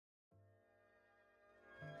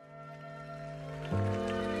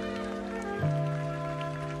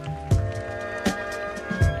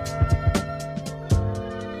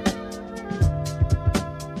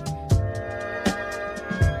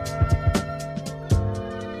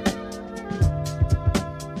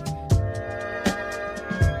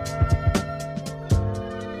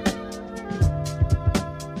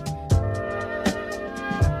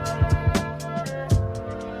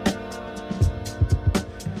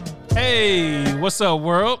Hey, what's up,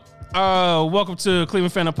 world? Welcome to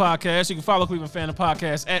Cleveland Phantom Podcast. You can follow Cleveland Phantom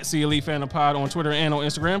Podcast at CLE Phantom Pod on Twitter and on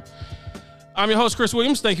Instagram. I'm your host, Chris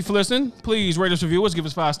Williams. Thank you for listening. Please rate us, review us, give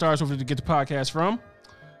us 5 stars wherever to get the podcast from.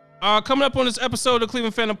 Coming up on this episode of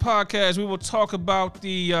Cleveland Phantom Podcast, we will talk about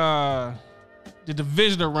the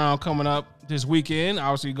divisional round coming up this weekend.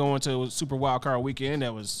 Obviously, going to a super wild card weekend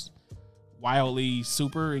that was wildly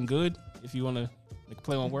super and good, if you want to make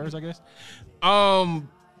play on words, I guess.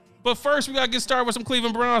 But first, we got to get started with some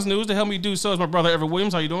Cleveland Browns news. To help me do so is my brother, Everett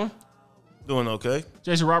Williams. How you doing? Doing okay.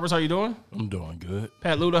 Jason Roberts, how you doing? I'm doing good.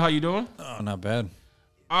 Pat Luda, how you doing? Oh, not bad.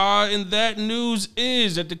 And that news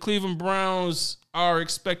is that the Cleveland Browns are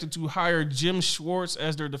expected to hire Jim Schwartz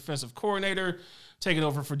as their defensive coordinator, taking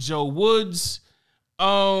over for Joe Woods.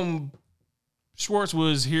 Schwartz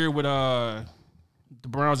was here with the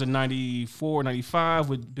Browns in 94, 95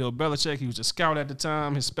 with Bill Belichick. He was a scout at the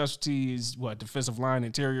time. His specialty is defensive line,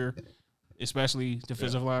 interior, especially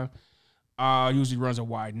defensive line. Usually runs a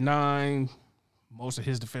wide 9. Most of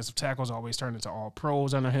his defensive tackles always turn into all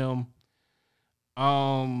pros under him.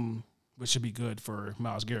 Which should be good for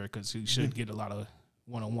Myles Garrett because he should get a lot of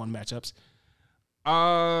one-on-one matchups.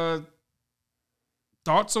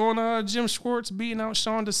 Thoughts on Jim Schwartz beating out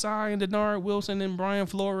Sean Desai and Denard Wilson and Brian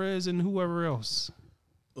Flores and whoever else?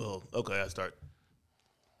 Well, okay, I'll start.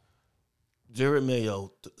 Jared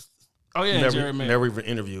Mayo. Jared Mayo. Never even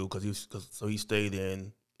interviewed because he stayed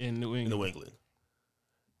in New England.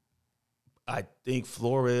 I think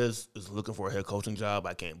Flores is looking for a head coaching job.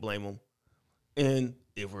 I can't blame him. And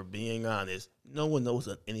if we're being honest, no one knows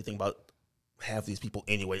anything about half these people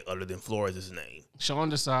anyway other than Flores' name. Sean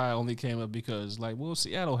Desai only came up because,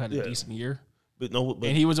 Seattle had a decent year. But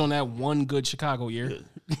and he was on that one good Chicago year.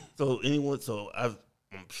 Yeah.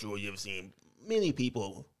 I'm sure you've seen many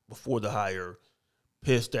people before the hire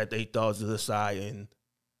pissed that they thought to Desai and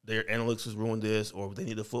their analytics has ruined this or they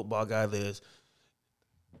need a football guy this.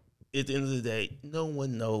 At the end of the day, no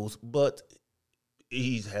one knows, but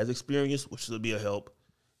he has experience, which should be a help.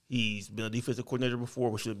 He's been a defensive coordinator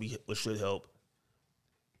before, which should help.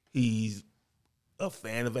 He's a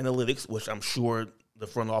fan of analytics, which I'm sure the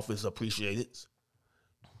front office appreciates.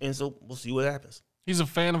 And so we'll see what happens. He's a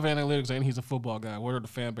fan of analytics and he's a football guy. What are the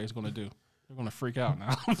fan base going to do? They're going to freak out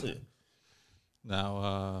now.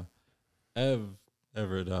 Now,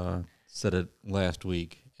 Everett said it last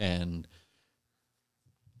week, and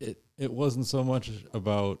it wasn't so much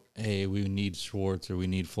about, hey, we need Schwartz or we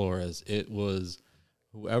need Flores. It was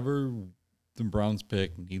whoever the Browns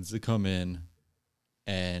pick needs to come in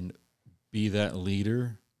and be that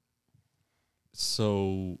leader.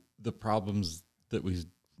 So the problems that we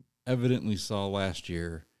evidently saw last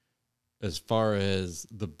year, as far as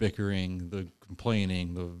the bickering, the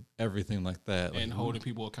complaining, the everything like that, and holding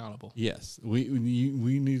people accountable. Yes, we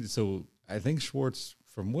need. So I think Schwartz,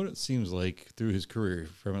 from what it seems like through his career,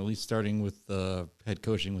 from at least starting with head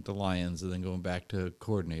coaching with the Lions and then going back to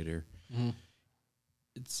coordinator,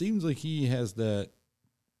 it seems like he has that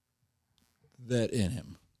in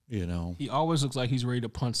him. You know, he always looks like he's ready to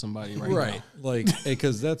punch somebody right now.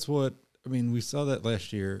 Because that's what. I mean, we saw that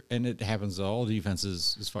last year, and it happens to all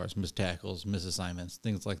defenses as far as missed tackles, misassignments,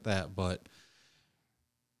 things like that. But,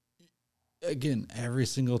 again, every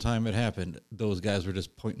single time it happened, those guys were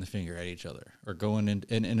just pointing the finger at each other or going in.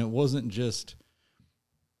 And it wasn't just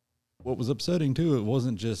what was upsetting, too. It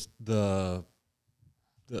wasn't just the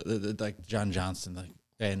like John Johnson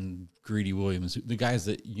and Greedy Williams, the guys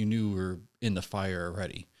that you knew were in the fire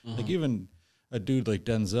already. Mm-hmm. Like even a dude like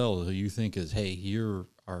Denzel, who you think is, hey, you're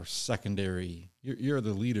our secondary, you're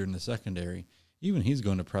the leader in the secondary. Even he's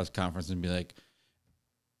going to press conference and be like,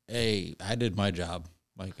 hey, I did my job.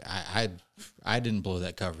 Like I didn't blow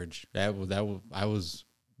that coverage. I was,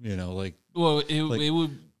 Well, it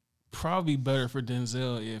would probably be better for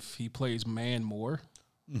Denzel if he plays man more.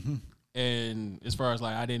 Mm-hmm. And as far as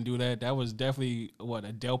I didn't do that. That was definitely a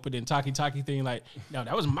Delpit and Taki thing. No,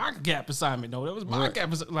 that was my gap assignment. No, that was my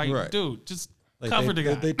gap assignment. Dude, just cover the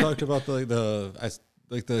guy. They talked about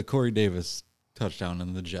the Corey Davis touchdown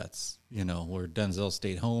in the Jets, where Denzel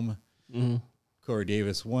stayed home. Mm-hmm. Corey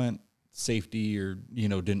Davis went safety or,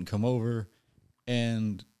 didn't come over.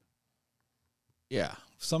 And yeah,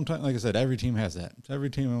 sometimes, like I said, every team has that. Every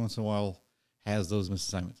team once in a while has those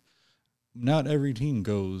misassignments. Not every team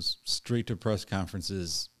goes straight to press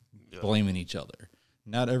conferences blaming each other.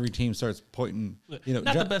 Not every team starts pointing, Not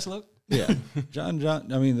the best look. Yeah. John,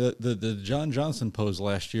 I mean, the John Johnson pose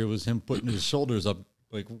last year was him putting his shoulders up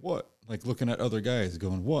like what? Like looking at other guys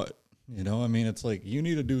going, what? I mean, it's like you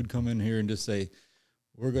need a dude come in here and just say,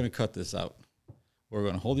 we're going to cut this out. We're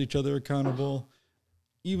going to hold each other accountable.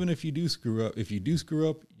 Even if you do screw up,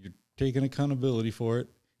 you're taking accountability for it.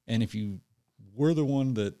 And if you were the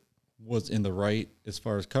one that was in the right as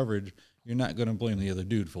far as coverage, you're not going to blame the other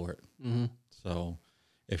dude for it. Mm-hmm. So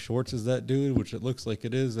if Schwartz is that dude, which it looks like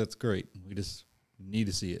it is, that's great. We just need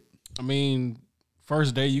to see it. I mean,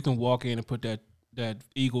 first day you can walk in and put that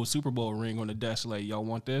Eagles Super Bowl ring on the desk like, y'all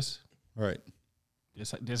want this? Right.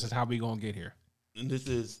 This is how we going to get here. And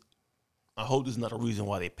I hope this is not a reason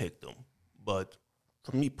why they picked him. But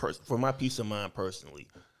for me, for my peace of mind personally,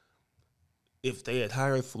 if they had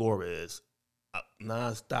hired Flores,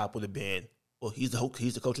 nonstop would have been, well, he's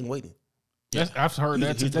the coach in waiting. Yes, I've heard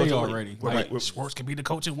that today already. Right. Schwartz can be the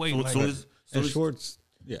coach in waiting. Schwartz,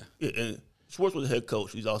 yeah. And Schwartz was the head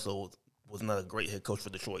coach. He's also was not a great head coach for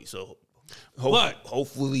Detroit. So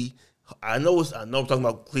hopefully, I know I'm talking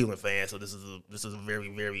about Cleveland fans, so this is a very,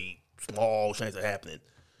 very small chance of happening.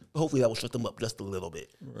 But hopefully that will shut them up just a little bit.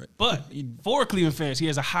 Right. But for Cleveland fans, he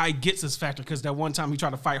has a high gets-us factor because that one time he tried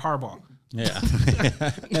to fight Harbaugh. Yeah.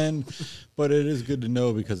 But it is good to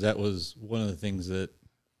know because that was one of the things that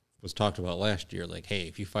was talked about last year. Like, hey,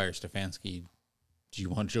 if you fire Stefanski, do you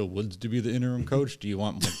want Joe Woods to be the interim coach? Do you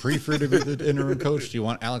want Mike Prefer to be the interim coach? Do you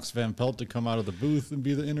want Alex Van Pelt to come out of the booth and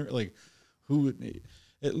be the interim? Like, who would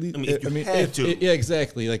at least? Yeah,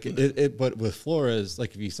 exactly. Like but with Flores,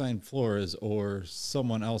 like if you signed Flores or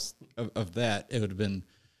someone else of that, it would have been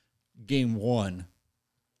game one.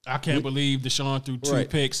 I can't believe Deshaun threw two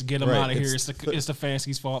picks. Get him out of here. It's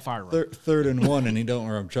Stefanski's fault. Fire him. Third and one, and he don't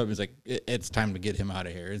run trouble. He's like, it's time to get him out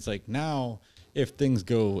of here. It's like now, if things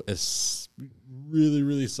go as really,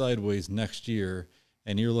 really sideways next year,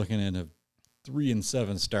 and you're looking at a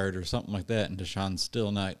 3-7 start or something like that, and Deshaun's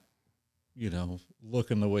still not,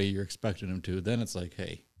 looking the way you're expecting him to, then it's like,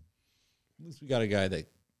 hey, at least we got a guy that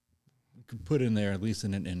could put in there at least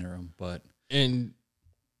in an interim. And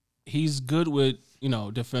he's good with,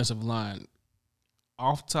 defensive line.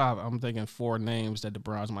 Off top, I'm thinking 4 names that the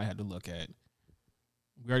Browns might have to look at.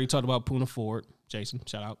 We already talked about Poona Ford. Jason,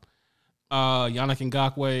 shout out. Yannick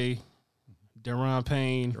Ngakoue, Deron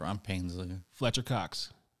Payne. Deron Payne's looking. Fletcher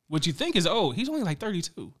Cox. Which you think is old. He's only like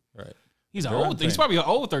 32. Right. He's probably an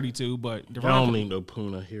old 32, but I don't need no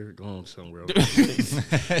Poona here. Go on somewhere else.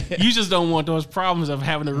 You just don't want those problems of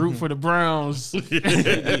having to root for the Browns and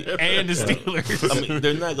the Steelers. I mean,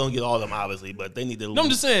 they're not going to get all of them, obviously, but they need to. No, I'm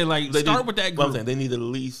just saying, start with that group. I'm saying they need at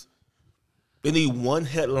least. They need one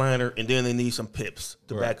headliner, and then they need some pips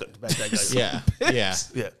to back that guy. Yeah.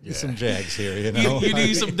 Some Jags here, You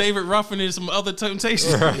need some David Ruffin and some other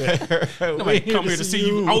Temptations. Right. Nobody come here to see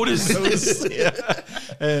you, Otis.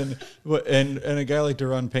 And a guy like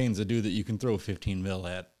Deron Payne's a dude that you can throw $15 million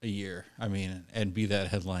at a year. I mean, and be that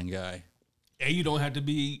headline guy. And you don't have to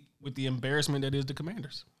be with the embarrassment that is the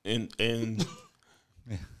Commanders. And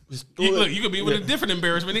you could be with a different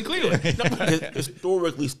embarrassment in Cleveland.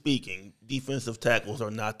 Historically speaking, defensive tackles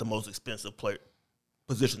are not the most expensive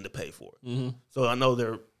position to pay for. Mm-hmm. So I know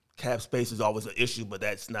their cap space is always an issue, but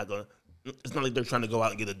it's not like they're trying to go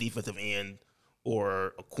out and get a defensive end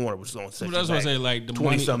or a corner, which is on section. That's what I say, like the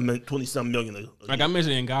 20-some million. Like I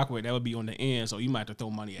mentioned Ngakoue, that would be on the end, so you might have to throw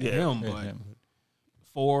money at him. But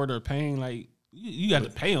Ford or Payne, like you got to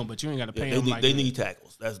pay him, but you ain't got to pay him. They need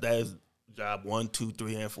tackles. That is job 1, 2,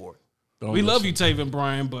 3, and 4. We love you, Taven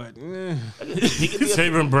Bryan, but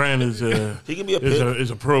Taven Bryan is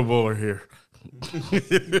a Pro Bowler here.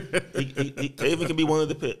 Taven can be one of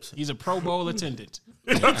the pips. He's a Pro Bowl attendant.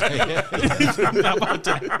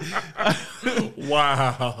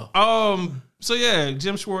 Wow. So yeah,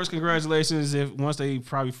 Jim Schwartz, congratulations. Once they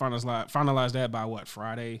probably finalize that by what,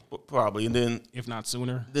 Friday? Probably, and then if not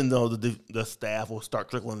sooner, then the staff will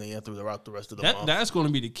start trickling in throughout the rest of the month. That's going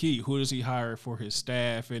to be the key. Who does he hire for his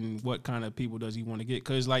staff, and what kind of people does he want to get?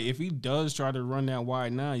 Because like if he does try to run that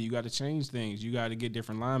wide now, you got to change things. You got to get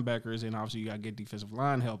different linebackers, and obviously you got to get defensive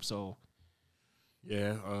line help. So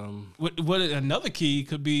yeah, what another key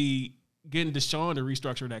could be getting Deshaun to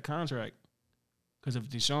restructure that contract. Because if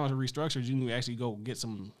Deshaun's restructured, you can actually go get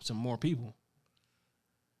some more people.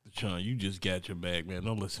 Deshaun, you just got your bag, man.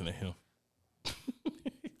 Don't listen to him.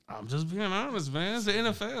 I'm just being honest, man. It's the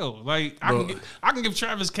NFL. Like I can give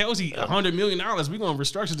Travis Kelce $100 million. We're gonna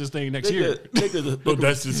restructure this thing next year. That's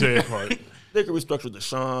the sad part. They could restructure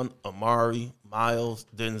Deshaun, Amari, Miles,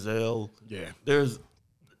 Denzel. Yeah, there's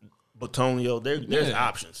Batonio. There's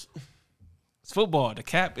options. It's football. The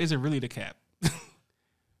cap isn't really the cap.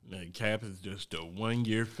 The cap is just a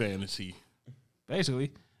 1-year fantasy.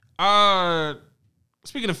 Basically.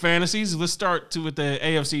 Speaking of fantasies, let's start with the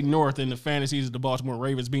AFC North and the fantasies of the Baltimore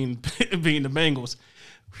Ravens being the Bengals.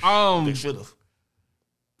 They should have.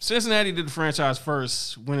 Cincinnati did the franchise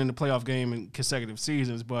first, winning the playoff game in consecutive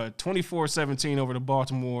seasons, but 24-17 over the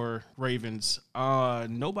Baltimore Ravens.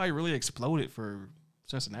 Nobody really exploded for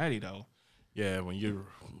Cincinnati, though. Yeah, when you're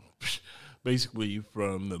basically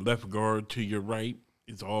from the left guard to your right,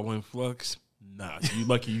 it's all in flux. Nah, you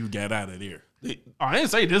lucky you got out of there. I didn't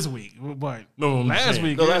say this week, but No, last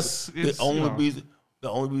week. No, the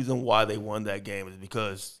only reason why they won that game is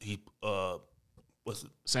because what's it?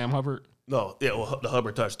 Sam Hubbard. No, the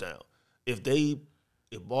Hubbard touchdown. If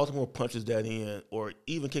Baltimore punches that in, or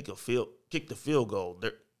even kick the field goal,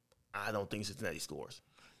 I don't think Cincinnati scores.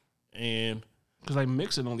 And because like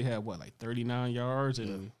Mixon only had 39 yards,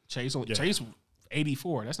 and Chase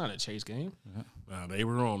 84. That's not a Chase game. Nah, they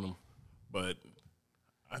were on them, but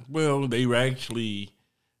they were actually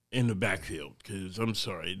in the backfield because I'm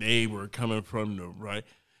sorry, they were coming from the right.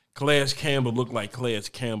 Calais Campbell looked like Calais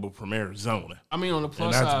Campbell from Arizona. I mean, on the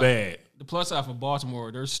plus side, that's bad. The plus side for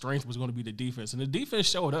Baltimore, their strength was going to be the defense, and the defense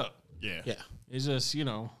showed up. Yeah. It's just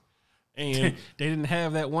and they didn't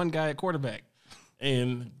have that one guy at quarterback.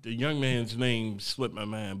 And the young man's name slipped my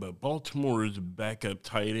mind, but Baltimore's backup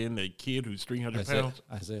tight end, that kid who's 300 pounds.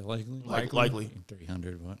 Isaiah Likely. Likely.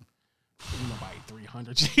 300, what? Nobody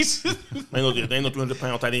 300. Jesus. They ain't no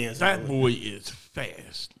 300-pound tight ends. That boy is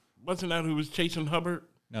fast. Wasn't that who was chasing Hubbard?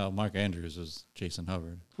 No, Mark Andrews was Jason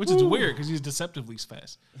Hubbard. Which is weird because he's deceptively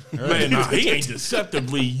fast. Man, nah, he ain't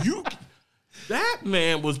deceptively. That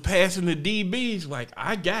man was passing the DBs like,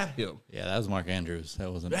 I got him. Yeah, that was Mark Andrews. That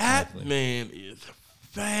wasn't That Likely. man is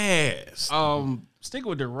fast. Sticking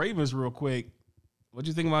with the Ravens real quick, what'd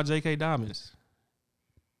you think about J.K. Dobbins?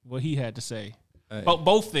 What he had to say.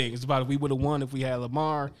 Both things about if we would have won if we had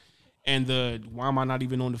Lamar, and why am I not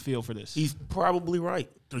even on the field for this? He's probably right.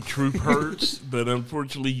 The truth hurts, but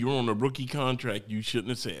unfortunately, you're on a rookie contract. You shouldn't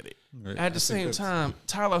have said it. Right. At the same time,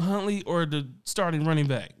 Tyler Huntley or the starting running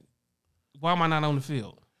back? Why am I not on the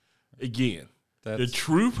field? Again, the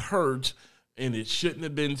truth hurts, and it shouldn't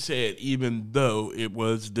have been said, even though it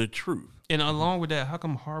was the truth. And along with that, how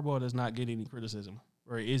come Harbaugh does not get any criticism?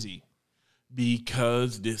 Or is he?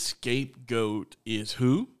 Because the scapegoat is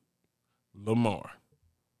who? Lamar.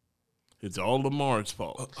 It's all Lamar's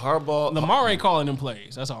fault. Lamar ain't calling them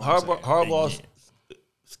plays. That's all I'm saying. Harbaugh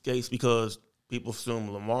skates because people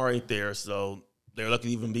assume Lamar ain't there, so they're lucky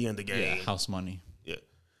to even be in the game. Yeah, house money. Yeah,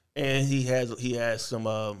 and he has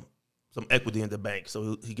some equity in the bank,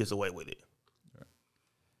 so he gets away with it.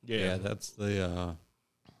 Yeah, that's the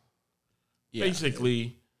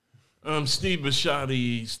basically. Steve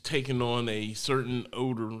Bisciotti's taking on a certain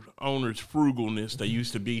owner's frugalness that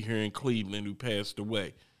used to be here in Cleveland who passed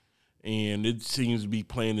away. And it seems to be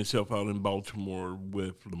playing itself out in Baltimore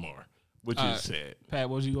with Lamar, which is sad. Pat,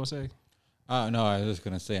 what was you going to say? No, I was just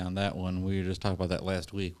going to say on that one, we were just talking about that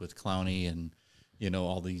last week with Clowney and,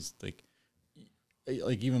 all these, like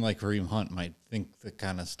even like Kareem Hunt might think the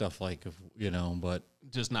kind of stuff but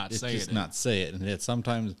just not say it. Just not say it. And it's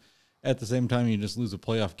sometimes at the same time, you just lose a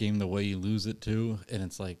playoff game the way you lose it too. And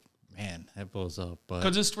it's like, man, that blows up.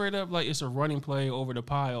 Because it's straight up like it's a running play over the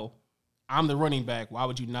pile. I'm the running back. Why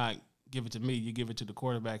would you not give it to me? You give it to the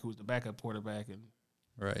quarterback who's the backup quarterback.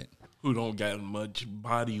 Right. Who don't got much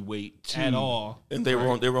body weight at all. And they were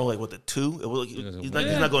on like what, the 2? It was he's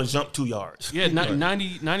not going to jump 2 yards. Yeah,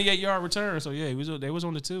 98-yard return. So yeah, they was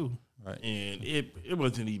on the 2. Right. And it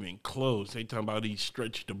wasn't even close. They talking about he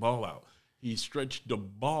stretched the ball out. He stretched the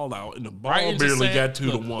ball out, and the ball barely got to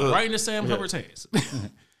the one. Right into Sam Hubbard's hands.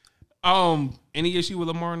 Any issue with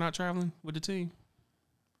Lamar not traveling with the team?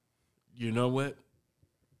 You know what?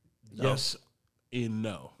 No. Yes and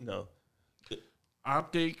no. No.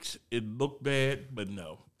 Optics, it looked bad, but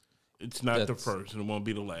no. It's not the first, and it won't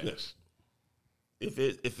be the last. If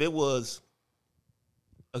it was...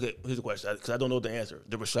 Okay, here's the question, because I don't know the answer.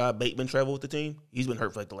 Did Rashad Bateman travel with the team? He's been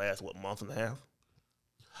hurt for like the last, month and a half?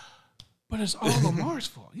 But it's all Lamar's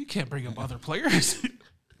fault. You can't bring up other players.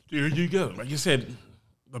 There you go. Like I said,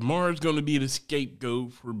 Lamar's going to be the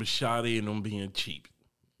scapegoat for Bisciotti and them being cheap.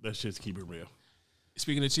 Let's just keep it real.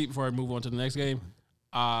 Speaking of cheap, before I move on to the next game,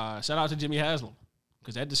 shout out to Jimmy Haslam.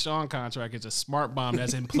 Because that Deshaun contract is a smart bomb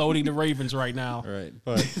that's imploding the Ravens right now. Right.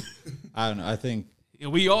 But I don't know. I think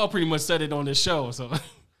we all pretty much said it on this show. So,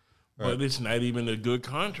 but it's not even a good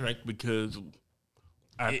contract because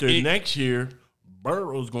after next year,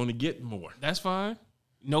 Burrow's going to get more. That's fine.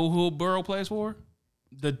 Know who Burrow plays for?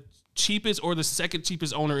 The cheapest or the second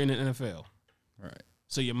cheapest owner in the NFL. Right.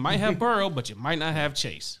 So you might have Burrow, but you might not have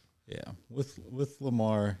Chase. Yeah. With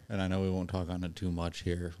Lamar, and I know we won't talk on it too much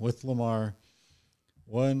here. With Lamar,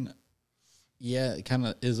 it kind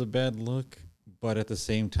of is a bad look, but at the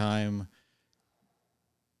same time,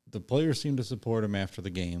 the players seem to support him after the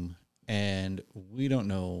game, and we don't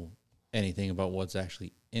know anything about what's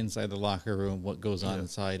actually inside the locker room, what goes on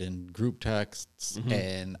inside in group texts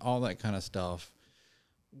and all that kind of stuff.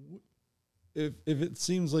 If it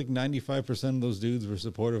seems like 95% of those dudes were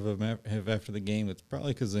supportive of him after the game, it's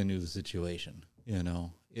probably because they knew the situation,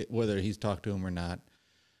 whether he's talked to him or not.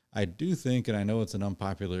 I do think, and I know it's an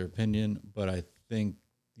unpopular opinion, but I think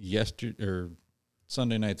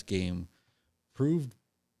Sunday night's game proved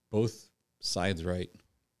both sides right.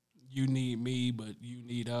 You need me, but you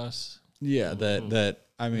need us. Yeah,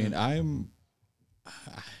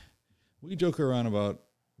 we joke around about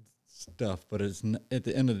stuff, but it's at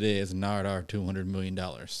the end of the day, it's not our $200 million.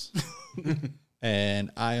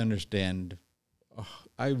 And I understand.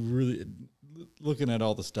 Looking at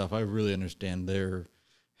all the stuff, I really understand their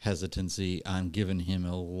hesitancy on giving him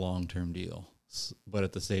a long-term deal. But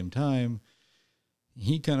at the same time,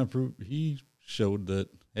 he showed that,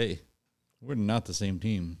 hey, we're not the same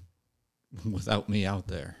team without me out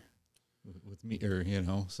there with me,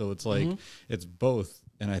 so it's like, it's both.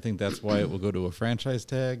 And I think that's why it will go to a franchise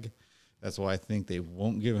tag. That's why I think they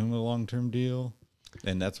won't give him a long-term deal.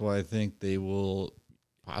 And that's why I think they will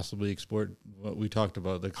possibly export what we talked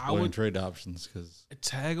about, exploring trade options. Cause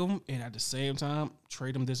tag him and at the same time,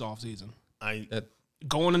 trade him this offseason.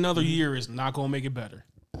 Going another year is not going to make it better.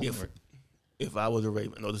 If I was a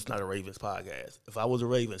Ravens, no, this is not a Ravens podcast. If I was a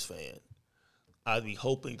Ravens fan, I'd be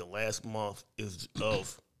hoping the last month is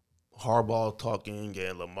of Harbaugh talking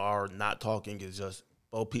and Lamar not talking is just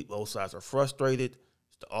both sides are frustrated.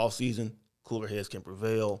 It's the offseason. Cooler heads can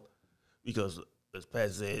prevail because, as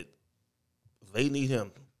Pat said, they need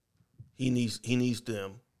him. He needs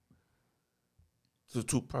them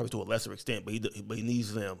to probably to a lesser extent, but he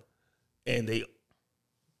needs them, and they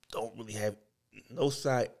don't really have no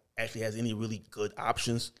side actually has any really good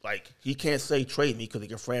options. Like, he can't say trade me because they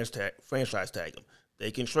can franchise tag him.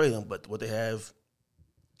 They can trade him, but what they have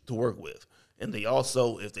to work with, and they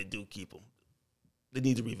also, if they do keep him, they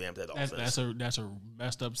need to revamp that offense. That's a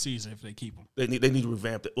messed up season if they keep him. They need to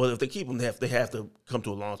revamp it. Well, if they keep him, they have to come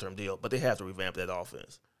to a long-term deal, but they have to revamp that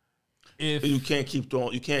offense. If you can't keep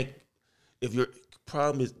throwing,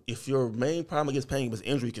 if your main problem against paying him is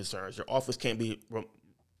injury concerns, your offense can't be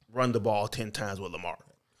run the ball 10 times with Lamar.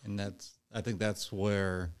 And I think that's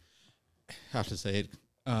where, I have to say it,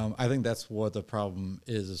 I think that's what the problem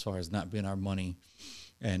is as far as not being our money.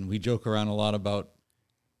 And we joke around a lot about,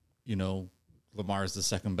 Lamar is the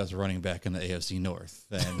second best running back in the AFC North,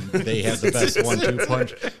 and they have the best 1-2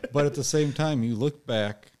 punch. But at the same time, you look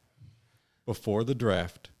back before the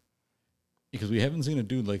draft, because we haven't seen a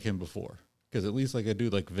dude like him before, because at least like a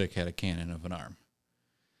dude like Vic had a cannon of an arm.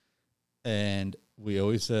 And we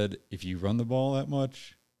always said, if you run the ball that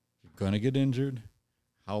much, you're going to get injured.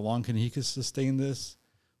 How long can he sustain this?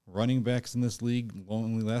 Running backs in this league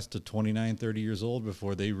only last to 29, 30 years old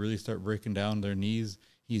before they really start breaking down their knees.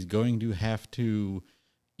 He's going to have to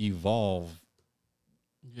evolve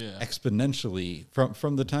exponentially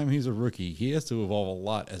from the time he's a rookie. He has to evolve a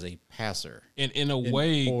lot as a passer. And in a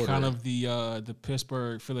way, kind of the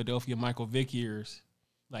Pittsburgh, Philadelphia, Michael Vick years.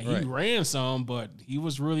 Like, he ran some, but he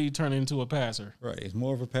was really turning into a passer. Right. He's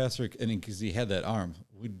more of a passer, and because he had that arm.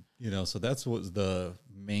 So that's what the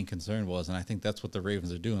main concern was, and I think that's what the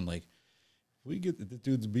Ravens are doing. Like, we get the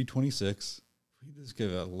dude's B26, we just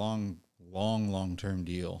give a long-term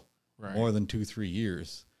deal, more than 2-3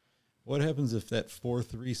 years. What happens if that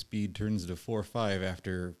 4.3 speed turns to 4.5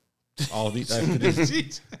 after all these?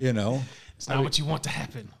 It's not what you want to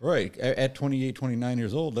happen. Right. At 28, 29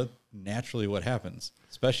 years old, that's naturally what happens,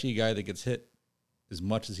 especially a guy that gets hit as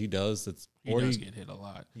much as he does. He does get hit a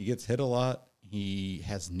lot. He gets hit a lot. He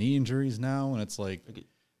has knee injuries now, and it's like,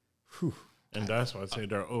 whew. And that's why I say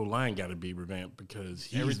their O-line got to be revamped because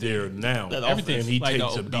he's there now. Everything. And he like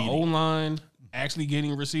takes a the beating. O-line, actually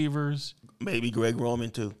getting receivers. Maybe Greg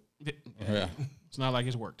Roman, too. Yeah. It's not like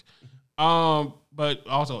it's worked. But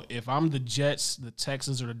also, if I'm the Jets, the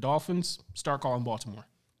Texans, or the Dolphins, start calling Baltimore.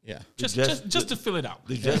 Yeah. Just to fill it out.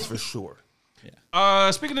 The Jets for sure.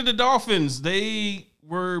 Yeah. Speaking of the Dolphins, they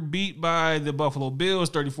were beat by the Buffalo Bills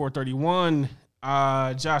 34-31.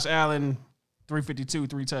 Josh Allen, 352,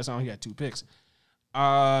 3 touchdowns. He got 2 picks.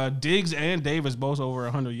 Diggs and Davis both over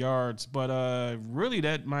 100 yards. But really,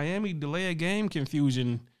 that Miami delay a game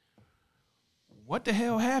confusion, what the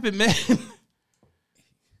hell happened, man?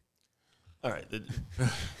 All right.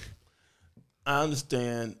 I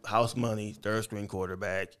understand house money, third-string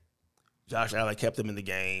quarterback. Josh Allen kept him in the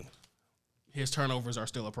game. His turnovers are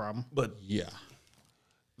still a problem. But yeah,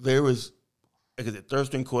 there was, like I said,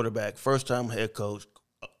 third-string quarterback, first-time head coach.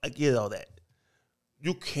 I get all that.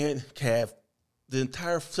 You can't have the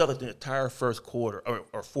entire first quarter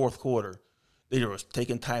or fourth quarter, they were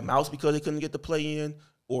taking timeouts because they couldn't get the play in,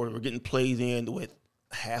 or they were getting plays in with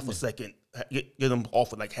half a second, get them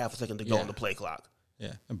off with like half a second to go on the play clock.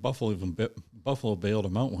 Yeah, and Buffalo bailed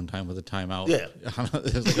him out one time with a timeout. Yeah,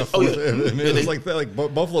 it was like a fourth, it was like that. Like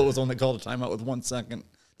Buffalo was the one that called a timeout with 1 second.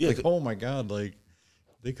 Yeah, like oh my god, like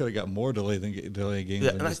they could have got more delay games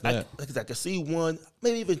than just that. I could see one,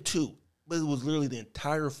 maybe even two, but it was literally the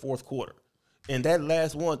entire fourth quarter, and that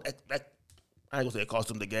last one, I ain't gonna say it cost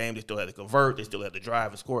them the game. They still had to convert, they still had to drive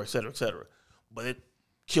and score, et cetera, but it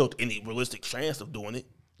killed any realistic chance of doing it.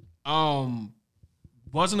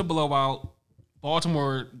 Wasn't a blowout.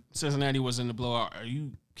 Baltimore, Cincinnati was in the blowout. Are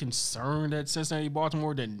you concerned that Cincinnati,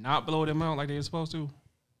 Baltimore did not blow them out like they were supposed to?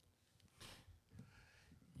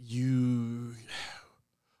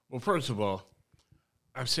 Well, first of all,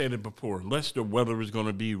 I've said it before. Unless the weather is going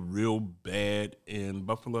to be real bad in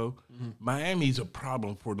Buffalo, Miami's a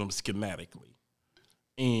problem for them schematically.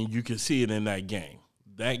 And you can see it in that game.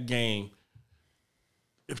 That game,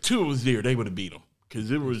 if Tua was there, they would have beat them. Because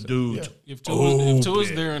there was dudes. Yeah. If Tua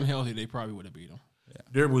was there and healthy, they probably would have beat him. Yeah.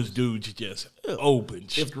 There was dudes just open,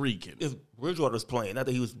 streaking. If Bridgewater's playing, not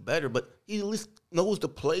that he was better, but he at least knows the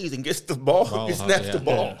plays and gets the ball. He snaps the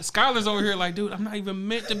ball. Yeah. Skyler's over here like, dude, I'm not even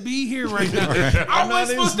meant to be here right now. I was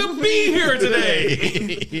supposed to be here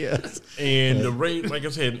today. Yes. And the like I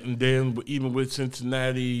said, and then even with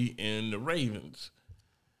Cincinnati and the Ravens,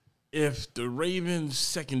 if the Ravens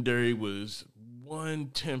secondary was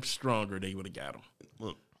 1/10 stronger, they would have got them.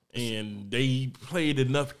 And they played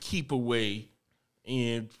enough keep away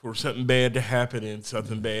and for something bad to happen, and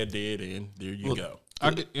something bad did, and there you go.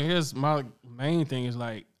 I guess my main thing is,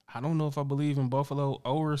 like, I don't know if I believe in Buffalo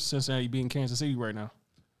or Cincinnati beating Kansas City right now.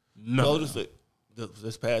 No. Just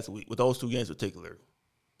this past week, with those two games in particular,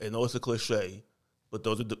 I know it's a cliche, but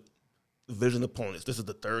those are the division opponents. This is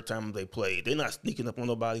the third time they played. They're not sneaking up on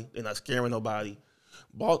nobody. They're not scaring nobody.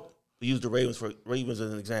 Use the Ravens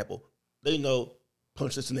as an example. They know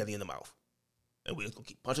punch Cincinnati in the mouth, and we're gonna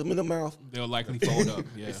keep punching them in the mouth. They'll likely fold up.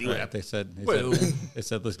 Yeah, They said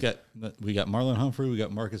we got Marlon Humphrey, we got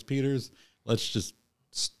Marcus Peters. Let's just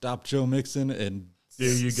stop Joe Mixon, and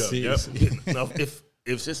there you go. Now,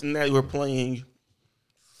 if Cincinnati were playing,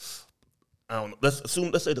 I don't know.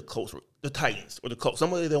 Let's say the Colts, the Titans, or the Colts.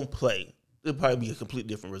 Somebody they don't play, it'll probably be a completely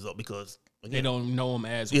different result because again, they don't know them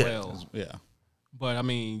as well. Yeah, but I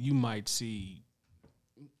mean,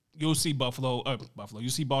 you'll see Buffalo. You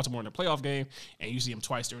see Baltimore in the playoff game, and you see them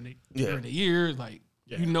twice during the year. Like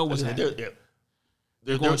you know what's happening.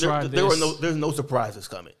 There's no surprises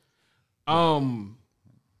coming.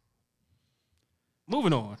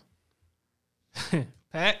 Moving on.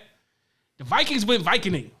 Pat, the Vikings went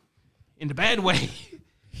Vikinging in the bad way,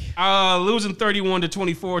 losing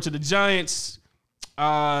 31-24 to the Giants.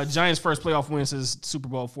 Giants' first playoff win since Super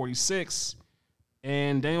Bowl 46.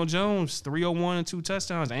 And Daniel Jones, 301 and 2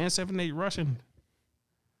 touchdowns and 78 rushing.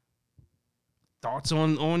 Thoughts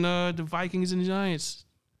on the Vikings and the Giants?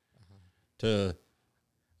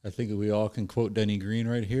 I think we all can quote Denny Green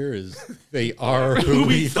right here is they are who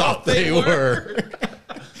we thought they were.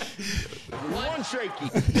 One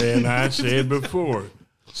shaky. And I said before,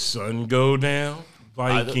 sun go down,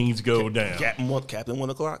 Vikings go down. Captain 1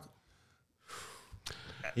 o'clock.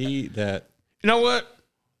 You know what?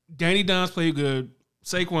 Danny Dimes played good.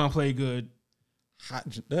 Saquon played good.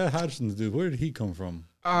 Hodgins, dude, where did he come from?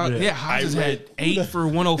 Hodgins had 8 for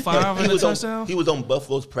 105 and a touchdown. He was on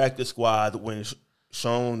Buffalo's practice squad when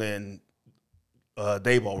Sean and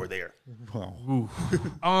Dayball were there. Wow.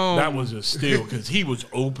 That was a steal because he was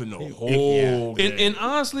open the whole game. And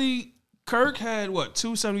honestly, Kirk had,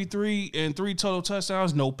 273 and 3 total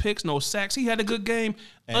touchdowns, no picks, no sacks. He had a good game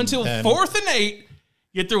until 4th and 8.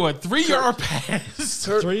 You threw a 3-yard pass.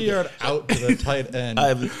 3-yard out to the tight end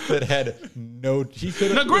that had no. He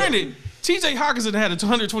could. Now, granted, T.J. Hawkinson had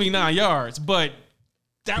 129 yards, but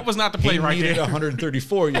that was not the play right there. He needed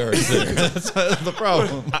 134 yards there. That's the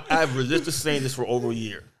problem. I've resisted saying this for over a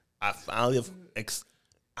year. I finally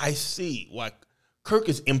I see why Kirk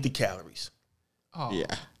is empty calories. Oh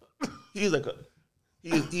yeah, he's like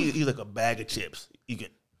a bag of chips. You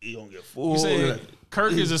don't get full. You say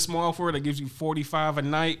Kirk is a small forward that gives you 45 a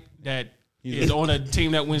night. That is on a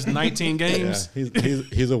team that wins 19 games. Yeah,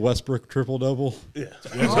 he's a Westbrook triple double. Yeah.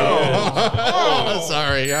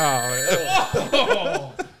 Sorry.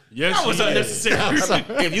 Yes, that was unnecessary.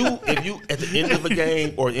 If you at the end of a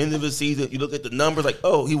game or end of a season, you look at the numbers like,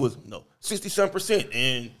 he was 67%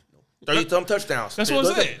 and 30-some touchdowns. That's what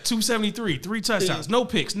I said. 273, 3 touchdowns, no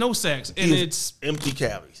picks, no sacks, and it's empty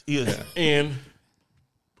calories.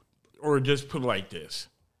 Or just put it like this.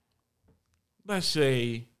 let's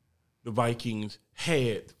say the Vikings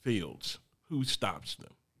had Fields. Who stops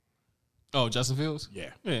them? Oh, Justin Fields?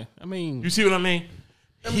 Yeah. Yeah, I mean. You see what I mean?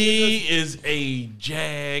 He is a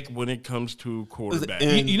jag when it comes to quarterback.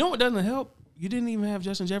 You know what doesn't help? You didn't even have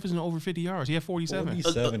Justin Jefferson over 50 yards. He had 47.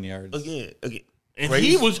 47 yards. Again. And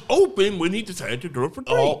he was open when he decided to throw for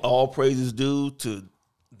 3. All praises due to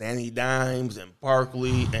Danny Dimes and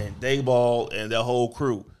Barkley and Dayball and that whole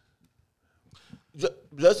crew.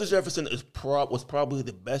 Justin Jefferson was probably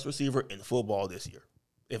the best receiver in football this year.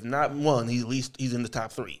 If not one, he's in the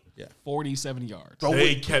top 3. Yeah. 47 yards.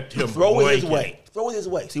 They kept him Throw it his blanking. way. Throw it his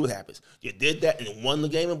way. See what happens. You did that and won the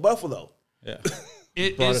game in Buffalo. Yeah.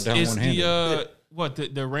 It's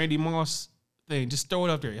the Randy Moss thing. Just throw it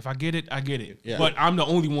up there. If I get it, I get it. Yeah. But I'm the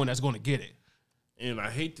only one that's going to get it. And I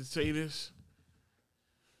hate to say this,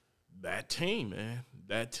 that team, man.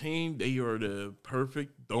 That team, they are the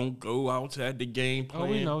perfect, don't go outside the game plan. Oh,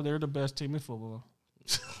 we know they're the best team in football.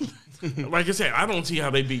 Like I said, I don't see how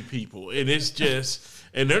they beat people. And it's just,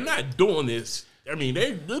 and they're not doing this. I mean,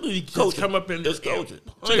 they literally just come up and It's coaching.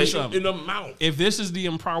 Tell you something. in the mouth. If this is the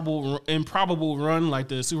improbable run like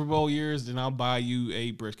the Super Bowl years, then I'll buy you a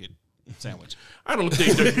brisket sandwich. I don't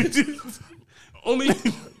think they're only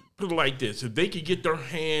put it like this. If they could get their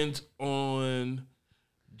hands on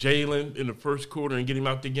Jalen in the first quarter and get him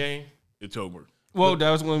out the game, it's over. Well, that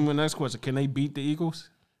was my next question. Can they beat the Eagles?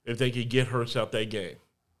 If they could get Hurts out that game.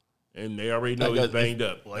 And they already know he's banged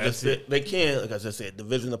up. Like I said, they can. Like I just said,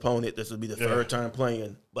 division opponent. This will be the third time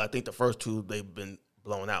playing, but I think the first 2 they've been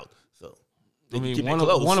blown out. So they can keep it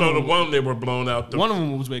close. one of them they were blown out. One of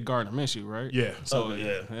them was with Gardner Minshew, right? Yeah. So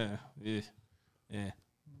yeah.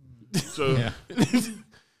 So,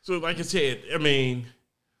 so like I said, I mean,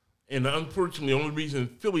 and unfortunately, the only reason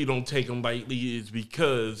Philly don't take them lightly is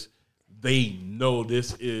because they know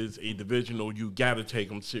this is a divisional. You got to take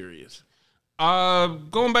them serious.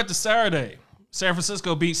 Going back to Saturday, San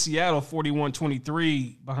Francisco beat Seattle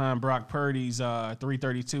 41-23 behind Brock Purdy's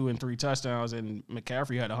 332 and 3 touchdowns, and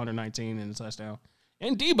McCaffrey had 119 in the touchdown,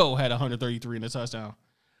 and Debo had 133 in the touchdown.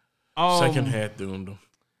 Second half doomed them.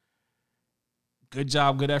 Good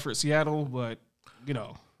job, good effort, Seattle, but you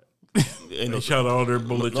know, they shot all their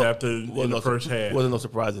bullets in the first half. Wasn't no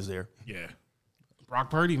surprises there. Yeah.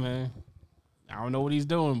 Brock Purdy, man, I don't know what he's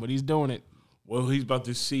doing, but he's doing it. Well, he's about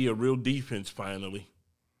to see a real defense finally.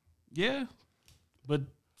 Yeah, but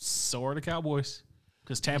so are the Cowboys,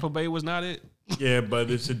 because Tampa Bay was not it. Yeah, but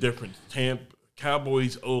it's a difference.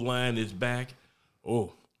 Cowboys O-line is back.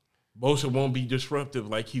 Oh, Bosa won't be disruptive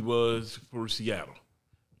like he was for Seattle.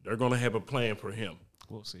 They're going to have a plan for him.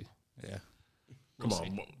 We'll see. Yeah. Come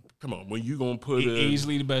on. When you going to put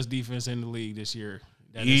easily the best defense in the league this year.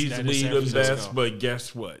 Easily the best, but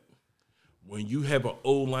guess what? When you have an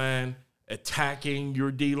O-line attacking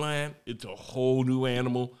your D-line, it's a whole new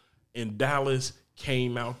animal. And Dallas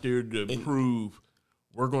came out there to prove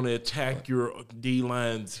we're going to attack your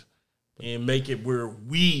D-lines and make it where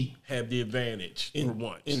we have the advantage for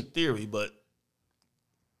once. In theory, but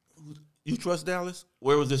you trust Dallas?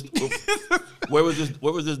 Where was this? Where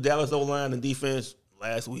was this Dallas O-line and defense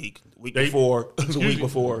last week? The week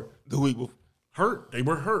before? Hurt. They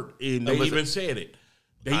were hurt, and they even said it.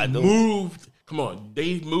 They moved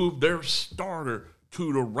their starter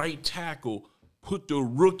to the right tackle, put the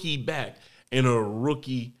rookie back, and a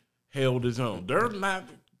rookie held his own. They're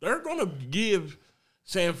going to give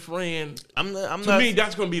San Fran. To me,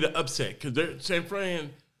 that's going to be the upset because San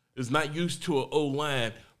Fran is not used to an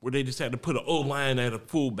O-line where they just had to put an O-line at a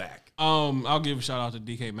fullback. I'll give a shout out to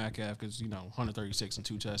DK Metcalf because 136 and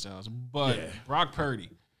 2 touchdowns. But Brock Purdy,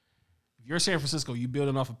 if you're San Francisco, you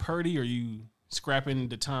building off of Purdy, or you scrapping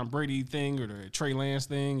the Tom Brady thing or the Trey Lance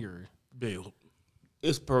thing, or Bill?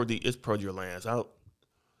 It's Purdy or Lance.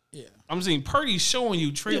 I'm saying Purdy's showing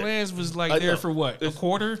you. Trey Lance was there for what, a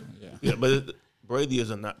quarter? Yeah, but Brady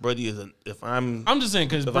isn't. If I'm just saying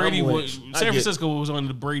because Brady was San Francisco was one of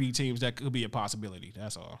the Brady teams that could be a possibility.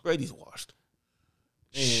 That's all. Brady's washed.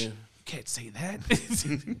 And you can't say that.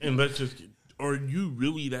 And are you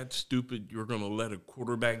really that stupid? You're going to let a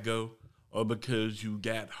quarterback go, or because you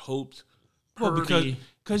got hopes? Well,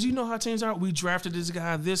 because you know how teams are. We drafted this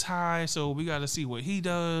guy this high, so we got to see what he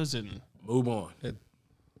does and move on.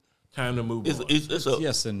 Time to move on. It's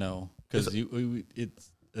yes and no because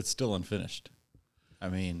it's still unfinished. I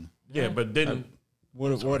mean, but then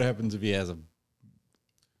what happens if he has a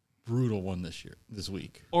brutal one this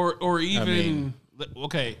week, or even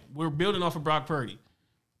okay, we're building off of Brock Purdy.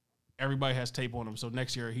 Everybody has tape on him, so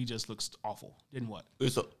next year he just looks awful. Then what?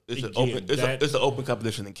 It's an open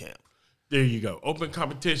competition in camp. There you go, open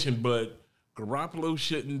competition, but Garoppolo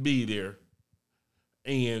shouldn't be there.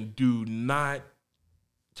 and do not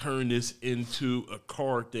turn this into a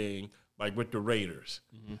car thing like with the Raiders,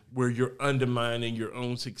 where you're undermining your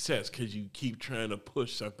own success because you keep trying to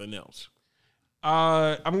push something else.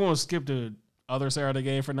 I'm going to skip the other Saturday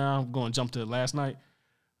game for now. I'm going to jump to last night.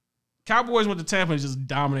 Cowboys went to Tampa and just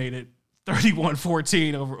dominated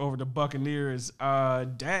 31-14 over the Buccaneers.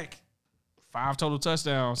 Dak, 5 total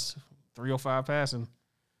touchdowns, 305 passing.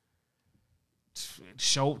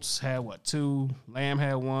 Schwartz had 2? Lamb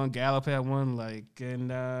had 1. Gallup had 1.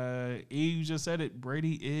 And you just said it.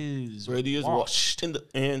 Brady is washed.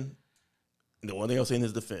 And the one thing I'll say in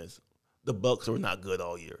his defense, the Bucs were not good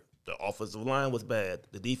all year. The offensive line was bad.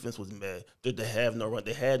 The defense was bad. They had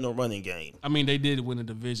no running game. I mean, they did win a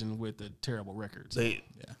division with the terrible records.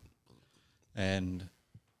 And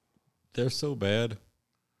they're so bad,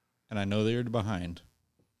 and I know they're behind,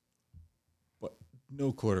 but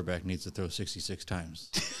no quarterback needs to throw 66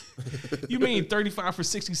 times. You mean 35 for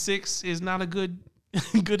 66 is not a good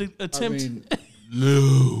attempt? I mean,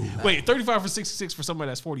 No. Wait, 35 for 66 for somebody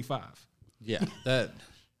that's 45. yeah,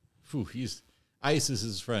 ice is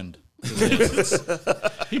his friend.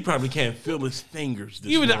 He probably can't feel his fingers.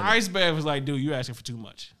 Even the morning. ice bag was like, dude, you're asking for too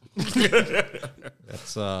much.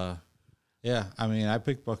 That's yeah. I mean, I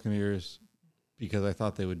picked Buccaneers because I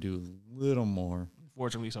thought they would do a little more.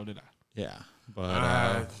 Fortunately, so did I. Yeah,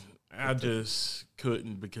 but I just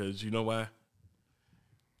couldn't because you know why?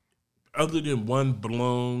 Other than one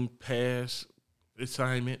blown pass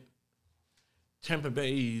assignment, Tampa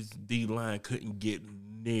Bay's D-line couldn't get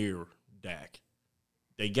near Dak.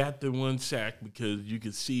 They got the 1 sack because you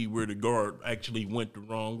could see where the guard actually went the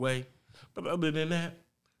wrong way. But other than that,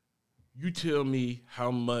 you tell me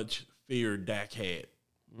how much fear Dak had.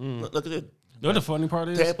 Look at it. You know the funny part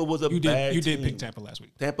is Tampa was a bad You team. did pick Tampa last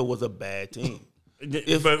week. Tampa was a bad team.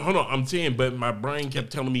 But hold on, I'm saying, but my brain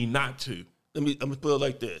kept telling me not to. I'm gonna put it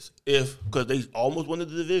like this: because they almost won the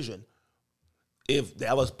division, if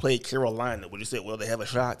Dallas played Carolina, would you say, well, they have a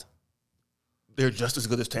shot? They're just as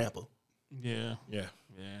good as Tampa. Yeah. Yeah.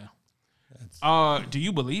 Do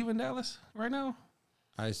you believe in Dallas right now?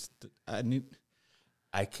 I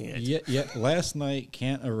can't. Yeah. Last night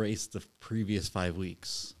can't erase the previous 5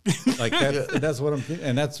 weeks. Like that's what I'm thinking,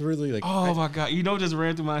 and that's really like. Oh my God! You know, what just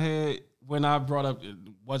ran through my head when I brought up. It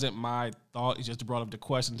wasn't my thought. It just brought up the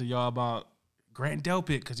question to y'all about Grant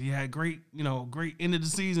Delpit because he had great end of the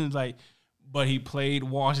season. But he played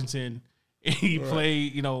Washington. And he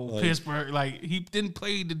played, Pittsburgh. He didn't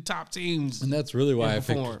play the top teams. And that's really why I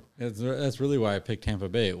picked. That's really why I picked Tampa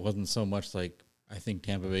Bay. It wasn't so much like I think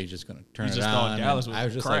Tampa Bay is just going to turn it on. Dallas would I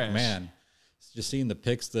was just crash. like, man, just seeing the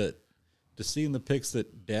picks that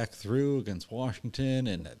Dak threw against Washington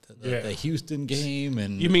and the Houston game,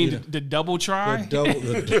 and you mean the double try?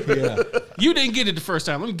 Yeah. You didn't get it the first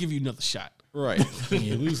time. Let me give you another shot. Right. And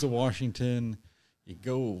you lose to Washington. You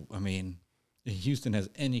go. I mean, Houston has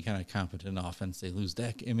any kind of competent offense. They lose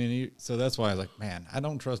Dak. I mean, so that's why I was like, man, I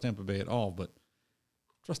don't trust Tampa Bay at all, but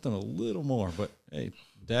trust them a little more. But hey,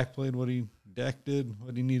 Dak did what he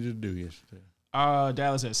needed to do yesterday.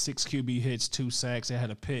 Dallas had 6 QB hits, 2 sacks. They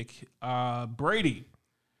had a pick. Brady.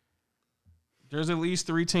 There's at least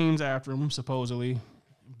 3 teams after him, supposedly.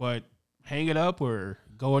 But hang it up or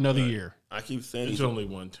go another year. I keep saying There's only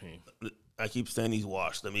one team. I keep saying he's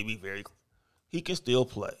washed. Let me be very clear. He can still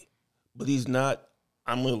play, but he's not.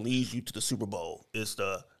 I'm going to lead you to the Super Bowl. It's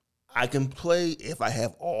I can play if I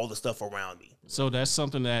have all the stuff around me. So that's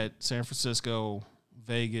something that San Francisco,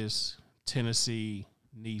 Vegas, Tennessee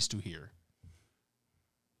needs to hear.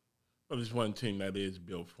 Well, there's one team that is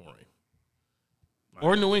built for him.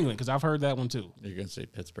 Or New England, because I've heard that one too. You're going to say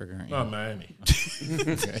Pittsburgh, aren't you? Oh, Miami.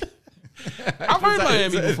 Okay. I've heard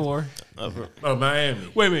Miami before. Oh,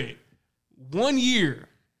 Miami. Wait a minute. 1 year,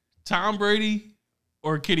 Tom Brady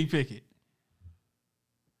or Kenny Pickett?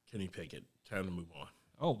 Kenny Pickett. Time to move on.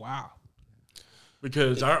 Oh, wow.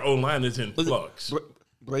 Because our O-line is in flux.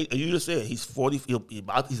 Brady, you just said he's 40. He's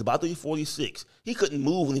about to be 46. He couldn't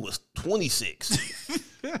move when he was 26.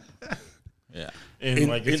 Yeah. And and you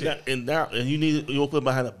want to put him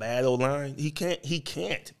behind a bad O-line. He can't.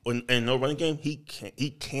 And no running game. He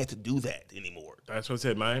can't do that anymore. That's what I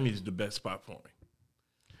said. Miami's the best spot for him.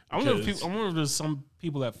 I wonder if there's some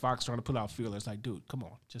people at Fox trying to put out feelers like, dude, come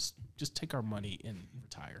on, just take our money and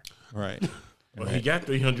retire. Right. Well, he got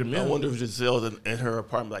 $300 million. I wonder if Giselle's in her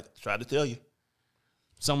apartment, like, try to tell you.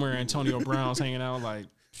 Somewhere Antonio Brown's hanging out like,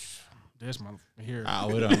 this my here.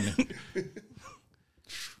 We don't.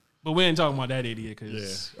 But we ain't talking about that idiot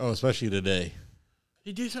because. Oh, especially today.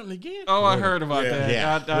 He did something again. Oh, I heard about that.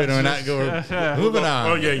 Yeah. I we do not go. Moving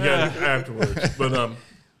on. Oh, yeah, afterwards. But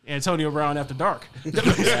Antonio Brown after dark.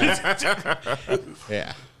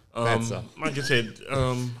 Yeah. Like I said,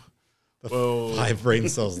 well, 5 brain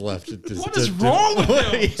cells left. What is wrong with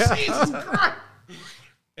him? Jesus Christ.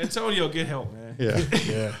 Antonio, get help, man.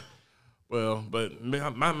 yeah. Well, but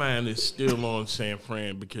my mind is still on San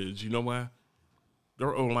Fran because you know why?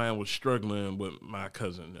 Their O-line was struggling with my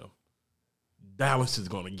cousin, though. Dallas is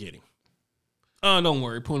going to get him. Don't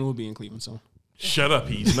worry. Poona will be in Cleveland soon. Shut up,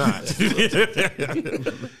 he's not.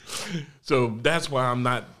 So that's why I'm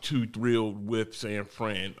not too thrilled with San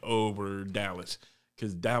Fran over Dallas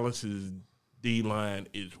because Dallas's D-line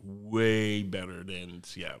is way better than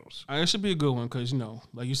Seattle's. It should be a good one because,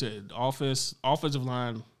 like you said, offensive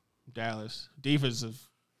line, Dallas, defensive,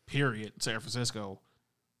 period, San Francisco.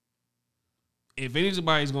 If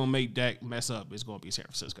anybody's going to make Dak mess up, it's going to be San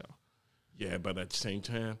Francisco. Yeah, but at the same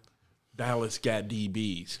time, Dallas got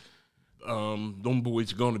DBs. Them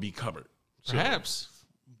boys are going to be covered. So. Perhaps.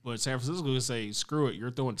 But San Francisco will say, screw it,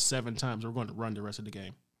 you're throwing 7 times. We're going to run the rest of the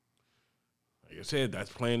game. Like I said, that's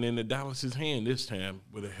playing into Dallas's hand this time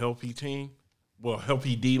with a healthy team. Well,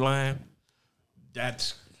 healthy D-line. They're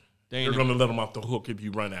going to let them off the hook if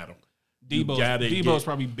you run at them. Debo's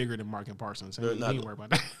probably bigger than Mark and Parsons. He ain't worried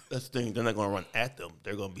about that. That's the thing. They're not going to run at them.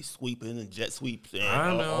 They're going to be sweeping and jet sweeps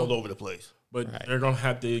and all over the place. But they're going to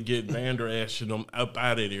have to get Vander Esch and them up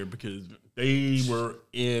out of there because they were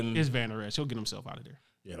in. It's Vander Esch. He'll get himself out of there.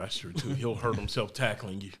 Yeah, that's true, too. He'll hurt himself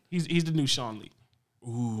tackling you. He's the new Sean Lee.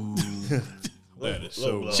 Ooh. That is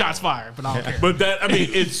so wrong. Shots fired, but I don't care. But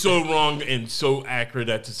it's so wrong and so accurate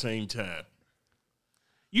at the same time.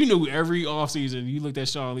 You knew every offseason, you looked at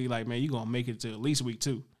Sean Lee like, man, you're going to make it to at least week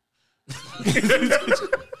 2.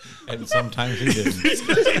 And sometimes he didn't.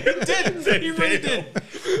 He really did.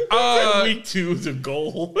 Week 2 is a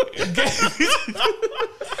goal.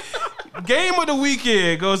 Game of the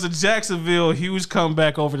weekend goes to Jacksonville. Huge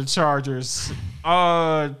comeback over the Chargers.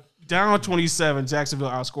 Down 27. Jacksonville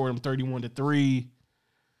outscored them 31-3.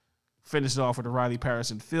 Finished it off with a Riley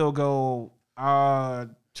Patterson field goal.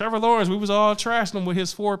 Trevor Lawrence, we was all trashing him with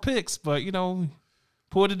his 4 picks, but,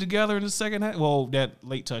 pulled it together in the second half. Well, that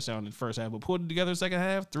late touchdown in the first half, but pulled it together in the second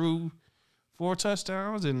half, threw 4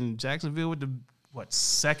 touchdowns, and Jacksonville with the,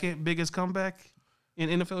 second biggest comeback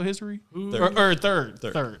in NFL history?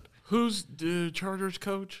 Third. Who's the Chargers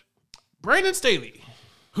coach? Brandon Staley.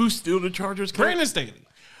 Who's still the Chargers coach? Brandon Staley.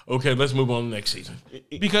 Okay, let's move on to next season.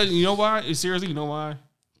 Because, you know why? Seriously, you know why?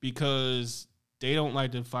 Because they don't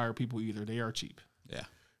like to fire people either. They are cheap. Yeah.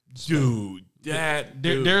 Dude,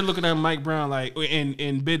 they're looking at Mike Brown like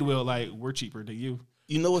and Bidwell like we're cheaper than you.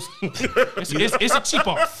 You know what's it's a cheap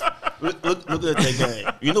off. Look at that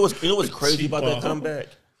game. You know what's crazy about that comeback?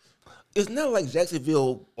 It's not like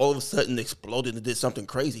Jacksonville all of a sudden exploded and did something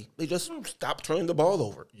crazy. They just stopped turning the ball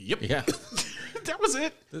over. Yep. Yeah. That was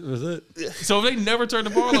it. That was it. So if they never turn the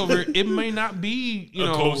ball over, it may not be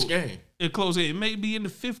a close game. It may be in the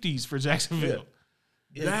 50s for Jacksonville.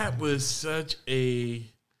 Yeah. That was such a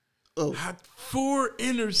 4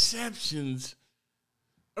 interceptions.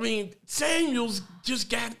 I mean, Samuels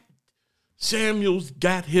got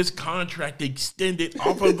his contract extended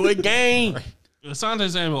off of the game. Asante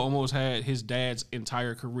Samuel almost had his dad's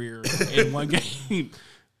entire career in one game.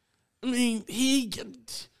 I mean, he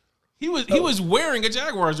was wearing a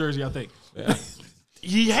Jaguars jersey, I think. Yeah.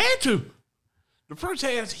 He had to. The first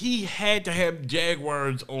half, he had to have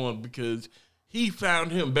Jaguars on because he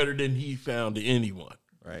found him better than he found anyone.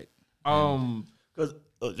 Right.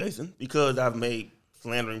 Jason, because I've made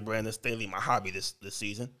slandering Brandon Staley my hobby this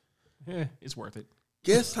season. Yeah, it's worth it.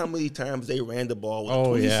 Guess how many times they ran the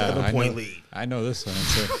ball with a 27-point lead? I know this one.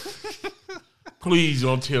 So. Please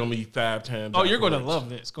don't tell me 5 times. Oh, you're going to love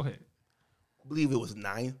this. Go ahead. I believe it was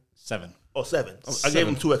 9. 7. Oh, 7. I gave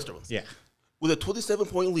him 2 extra ones. Yeah. With a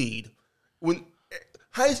 27-point lead, when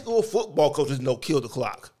high school football coaches know kill the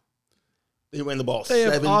clock, they ran the ball They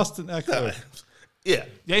 7 have Austin Eckler. times. Yeah.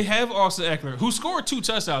 They have Austin Eckler, who scored 2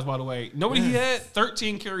 touchdowns, by the way. Nobody he had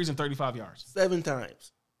 13 carries and 35 yards. 7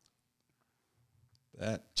 times.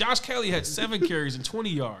 Josh Kelly had 7 carries and 20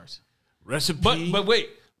 yards. Recipe.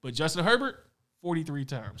 But Justin Herbert, 43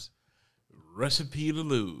 times. Recipe to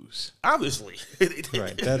lose. Obviously.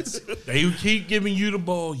 Right. That's They keep giving you the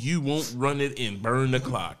ball, you won't run it and burn the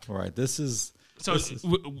clock. right. Is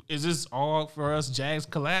this all for us? Jags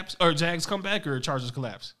collapse or Jags come back or Chargers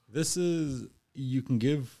collapse? This is you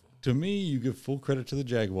give full credit to the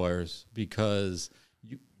Jaguars because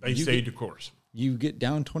They stayed the course. You get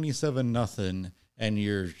down 27-0 and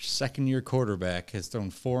your second-year quarterback has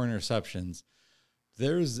thrown 4 interceptions.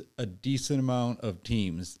 There's a decent amount of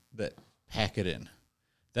teams that pack it in.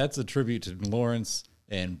 That's a tribute to Lawrence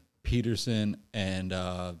and Peterson and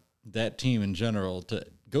that team in general to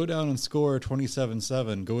go down and score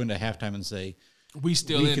 27-7, go into halftime and say, we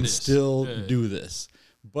can still do this.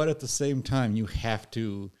 But at the same time, you have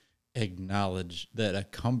to acknowledge that a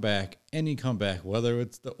comeback, any comeback, whether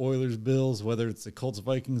it's the Oilers, Bills, whether it's the Colts,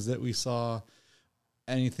 Vikings that we saw,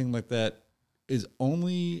 anything like that, is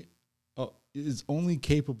only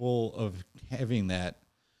capable of having that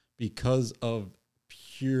because of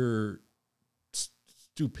pure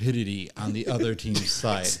stupidity on the other team's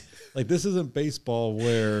side. Like, this isn't baseball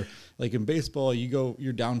where, like in baseball,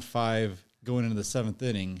 you're down 5 going into the 7th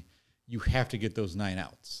inning, you have to get those 9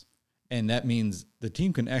 outs. And that means the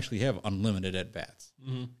team can actually have unlimited at-bats.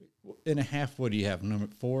 Mm-hmm. In a half, what do you have? Number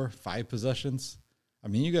 4, 5 possessions? I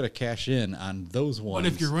mean, you got to cash in on those ones.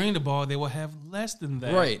 But if you're running the ball, they will have less than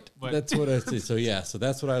that. Right. But that's what I see. So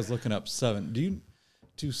that's what I was looking up. 7.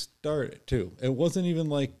 To start it, too. It wasn't even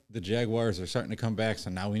like the Jaguars are starting to come back,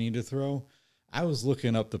 so now we need to throw. I was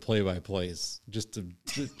looking up the play-by-plays just to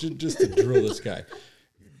drill this guy.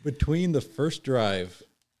 Between the first drive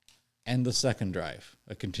and the second drive,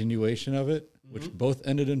 a continuation of it, which both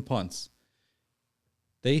ended in punts,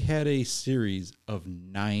 they had a series of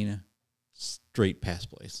 9 straight pass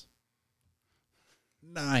plays.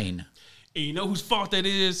 9. And you know whose fault that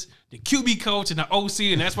is? The QB coach and the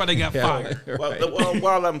OC, and that's why they got fired. Right.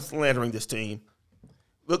 While I'm slandering this team,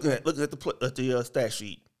 looking at the stat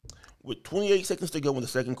sheet, with 28 seconds to go in the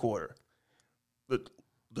second quarter, the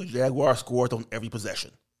Jaguars scored on every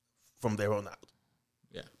possession from there on out.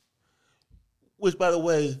 Yeah. Which, by the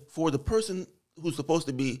way, for the person who's supposed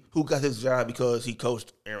to be, who got his job because he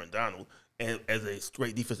coached Aaron Donald and as a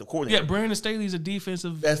straight defensive coordinator. Yeah, Brandon Staley's a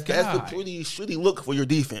defensive That's guy. a pretty shitty look for your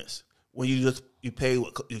defense when you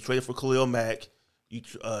traded for Khalil Mack, you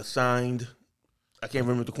signed, I can't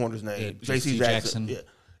remember the corner's name, J.C. Jackson. Yeah,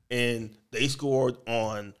 and they scored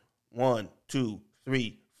on 1, 2,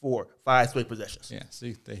 3, 4, 5 straight possessions. Yeah,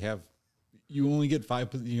 see, you only get 4 or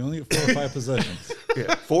 5 possessions.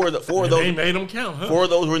 Yeah, four of those. They made them count, huh? 4 of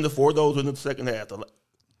those were in the second half.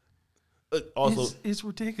 Also, it's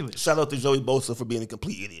ridiculous. Shout out to Joey Bosa for being a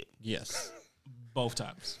complete idiot. Yes. Both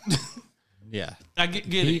times. Yeah. I get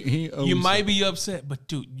it. You might be upset, but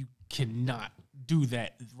dude, you cannot do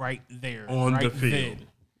that right there. On right the field.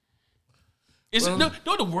 Then. You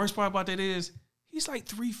know the worst part about that is he's like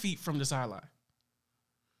 3 feet from the sideline.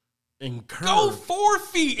 And go 4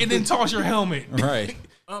 feet and then toss your helmet. Right.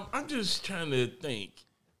 I'm just trying to think,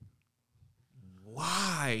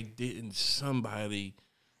 why didn't somebody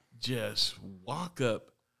just walk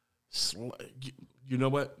up? You know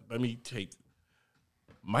what? Let me take.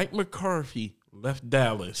 Mike McCarthy left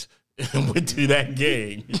Dallas and went to that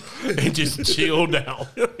game and just chilled out.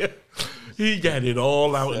 He got it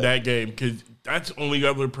all out in that game because that's the only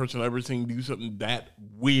other person I've ever seen do something that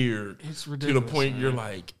weird. It's ridiculous. To the point you're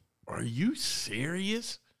like, are you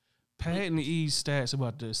serious? Patting E's stats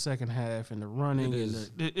about the second half and the running.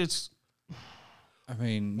 It's. I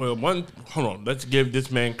mean. Well, hold on. Let's give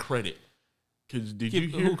this man credit. Because did you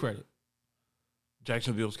hear? Who credit?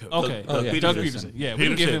 Jacksonville's coach. Okay. Doug Peterson. Yeah, we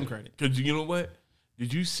can give him credit. Because you know what?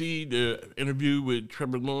 Did you see the interview with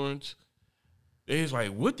Trevor Lawrence? They was like,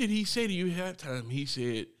 what did he say to you at halftime? He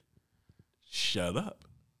said, shut up.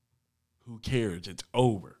 Who cares? It's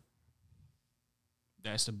over.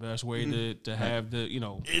 That's the best way to have the,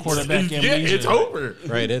 quarterback amnesia. Yeah, it's over.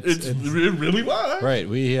 Right. It really was. Right.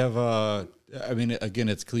 We have, I mean, again,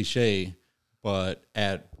 it's cliche, but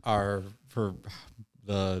for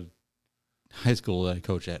the high school that I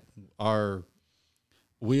coach at,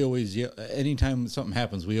 we always yell, anytime something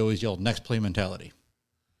happens, we always yell next play mentality.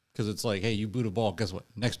 Because it's like, hey, you boot a ball, guess what?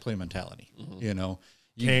 Next play mentality. Mm-hmm.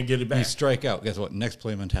 You can't get it back. You strike out, guess what? Next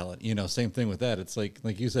play mentality. Same thing with that. It's like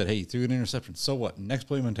you said, hey, you threw an interception. So what? Next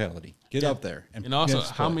play mentality. Get up there. And also,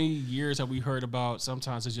 how many years have we heard about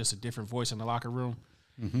sometimes it's just a different voice in the locker room?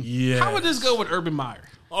 Mm-hmm. Yeah. How would this go with Urban Meyer?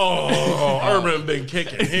 Urban been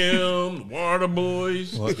kicking him, the Water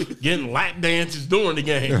Boys, getting lap dances during the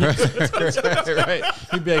game. Right.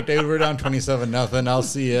 He'd be like, dude, we're down 27-0. I'll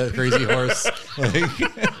see you, crazy horse.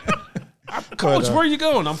 Coach, where are you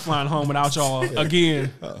going? I'm flying home without y'all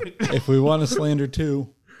again. If we want to slander too,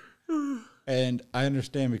 and I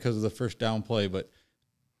understand because of the first down play, but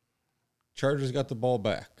Chargers got the ball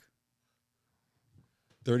back.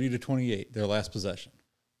 30-28, their last possession.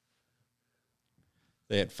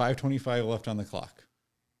 They had 5:25 left on the clock.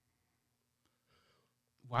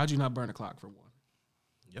 Why'd you not burn the clock for one?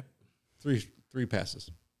 Yep. Three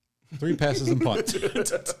passes. 3 passes and punt.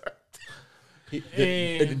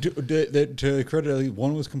 To credit,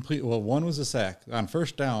 one was complete. Well, one was a sack. On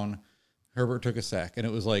first down, Herbert took a sack. And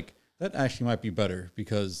it was like, that actually might be better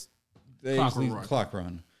because Clock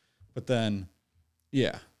run. But then,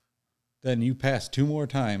 then you pass 2 more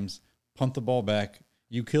times, punt the ball back.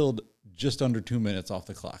 You killed just under 2 minutes off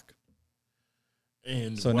the clock.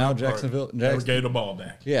 And so now Jacksonville never gave the ball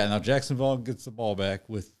back. Yeah, now Jacksonville gets the ball back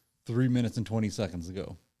with 3 minutes and 20 seconds to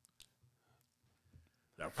go.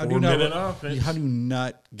 How do you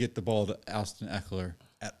not get the ball to Austin Eckler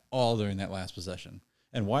at all during that last possession?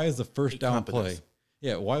 And why is the first down play?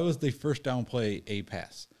 Yeah, why was the first down play a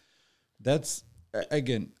pass? That's,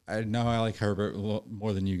 again, I like Herbert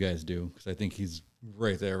more than you guys do because I think he's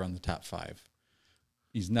right there around the top 5.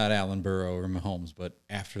 He's not Allen Burrow or Mahomes, but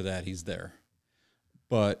after that, he's there.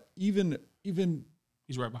 But even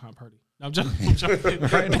he's right behind Purdy. No, I'm joking.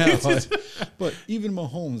 Right now, but even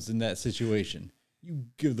Mahomes in that situation, you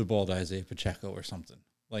give the ball to Isaiah Pacheco or something.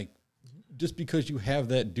 Like, just because you have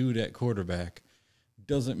that dude at quarterback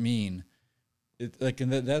doesn't mean it. Like,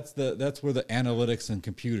 and that's where the analytics and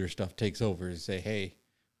computer stuff takes over. You say, hey,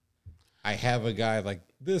 I have a guy like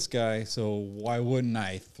this guy, so why wouldn't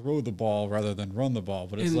I throw the ball rather than run the ball?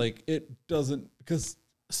 But it's like it doesn't, because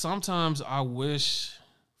sometimes I wish.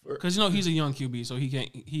 Because, he's a young QB, so he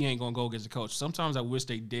ain't going to go against the coach. Sometimes I wish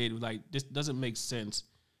they did. Like, this doesn't make sense.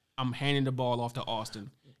 I'm handing the ball off to Austin.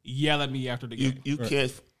 Yell at me after the game. You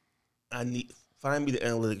can't. Find me the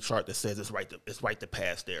analytic chart that says it's right to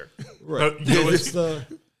pass there. Right. You know what's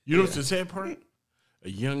the sad part? A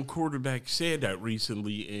young quarterback said that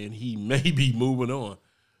recently, and he may be moving on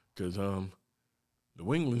because the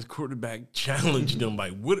New England's quarterback challenged them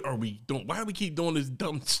like, "What are we doing? Why do we keep doing this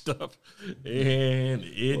dumb stuff?" And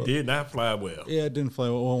it did not fly well. Yeah, it didn't fly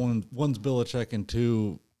well. One's Belichick, and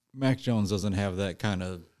 2, Mac Jones doesn't have that kind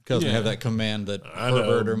of have that command that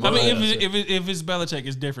Herbert or Mahomes. If it's Belichick,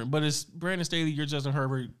 it's different. But it's Brandon Staley, you're Justin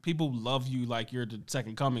Herbert. People love you like you're the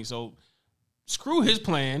second coming. So screw his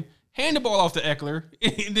plan. Hand the ball off to Eckler,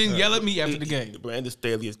 and then yell at me after the game. Brandon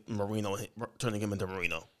Staley is Marino, turning him into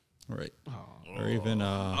Marino. Right. Or even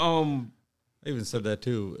I even said that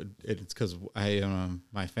too. It's because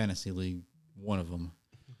my fantasy league, one of them.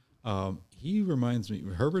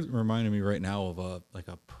 Herbert reminded me right now of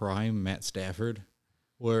a prime Matt Stafford,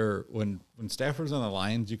 where when Stafford's on the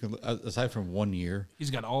Lions, you can, aside from 1 year,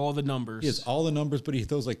 he's got all the numbers. He has all the numbers, but he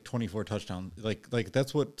throws like 24 touchdowns. Like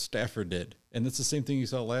that's what Stafford did, and that's the same thing you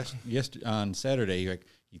saw on Saturday.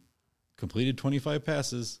 He completed 25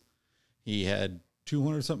 passes, he had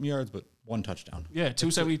 200-something yards, but 1 touchdown. Yeah,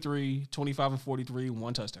 273, 25 and 43,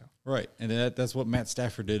 1 touchdown. Right, and that's what Matt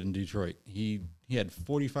Stafford did in Detroit. He had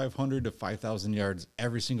 4,500 to 5,000 yards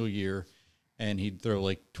every single year, and he'd throw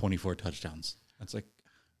like 24 touchdowns. That's like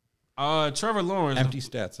Trevor Lawrence. Empty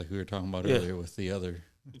stats like we were talking about earlier with the other.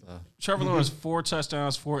 Trevor Lawrence, 4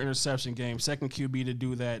 touchdowns, 4 interception game. Second QB to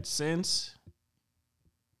do that since.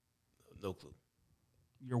 No clue.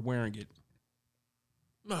 You're wearing it.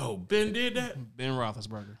 No, Ben did that? Ben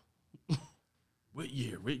Roethlisberger. What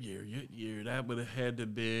year? That would have had to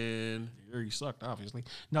been. He sucked, obviously.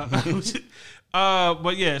 No,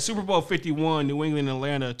 but yeah, Super Bowl 51, New England,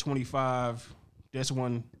 Atlanta, 25. This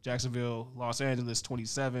one, Jacksonville, Los Angeles,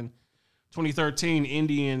 27. 2013,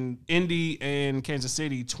 Indy and Kansas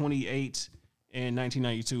City, 28. And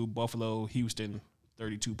 1992, Buffalo, Houston,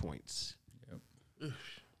 32 points. Yep.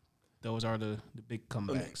 Those are the big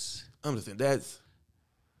comebacks. I'm just saying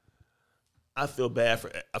I feel bad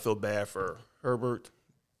for Herbert,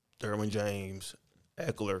 Derwin James,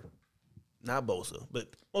 Eckler, not Bosa, but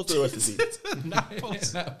most of the rest of the season. Not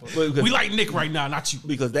Bosa. We like Nick right now, not you.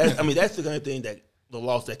 Because that's the kind of thing that the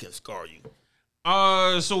loss that can scar you.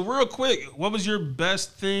 So real quick, what was your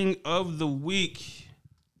best thing of the week?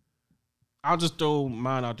 I'll just throw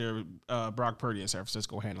mine out there. Brock Purdy in San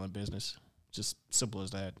Francisco handling business. Just simple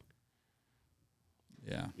as that.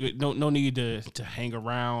 Yeah. No need to hang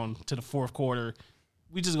around to the fourth quarter.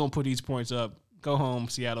 We just gonna put these points up. Go home,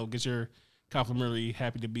 Seattle. Get your complimentary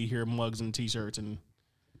happy to be here mugs and T-shirts and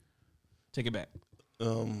take it back.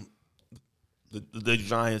 The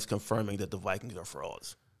Giants confirming that the Vikings are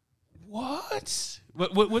frauds. What?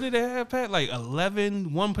 What did they have, Pat? Like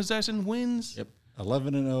 11 one-possession wins? Yep.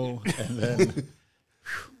 11-0, and then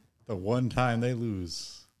the one time they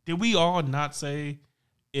lose. Did we all not say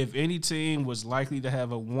if any team was likely to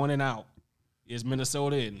have a 1-and-out, is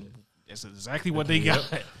Minnesota, and that's exactly what they got.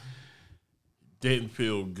 Didn't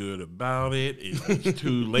feel good about it. It was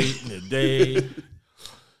too late in the day.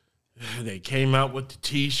 They came out with the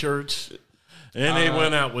T-shirts, and they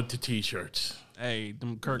went out with the T-shirts. Hey,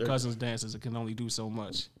 them Kirk Cousins dances can only do so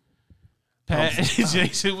much. Pat and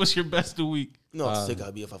Jason, what's your best of the week? No, I'm sick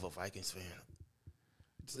of being a Vikings fan.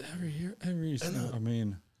 It's every year. I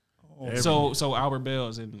mean, so Albert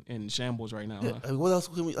Bell's in shambles right now. Yeah, huh? I mean, what else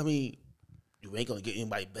can we? I mean, you ain't gonna get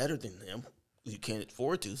anybody better than him. You can't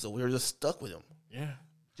afford to, so we're just stuck with him. Yeah.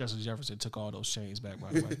 Justin Jefferson took all those chains back,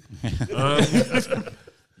 by the way.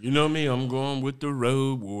 You know me, I'm going with the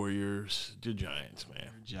Road Warriors, the Giants, man.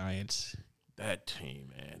 Giants. That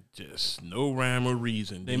team, man, just no rhyme or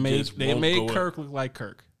reason. They made Kirk look like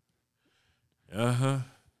Kirk.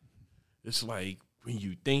 It's like when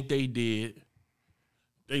you think they did,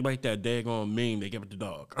 they like that daggone meme they give it the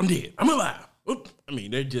dog. I'm dead. I'm alive. Oop. I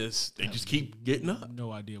mean, they just keep getting up.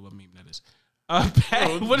 No idea what meme that is.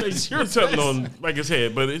 Pat, what is your something on? Like I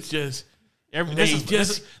said, but it's just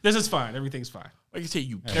this is fine. Everything's fine. Like I said,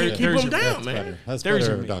 you can't keep them down, man. That's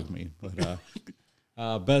better of a dog meme. But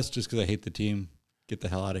best just because I hate the team. Get the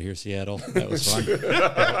hell out of here, Seattle. That was fun.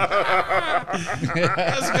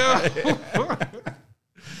 Let's go.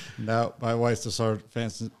 No, my wife's a San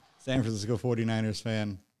Francisco 49ers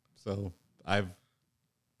fan, so I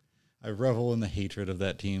revel in the hatred of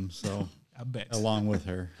that team. So I bet along with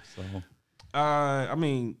her. So I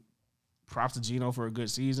mean, props to Geno for a good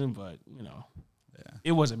season, but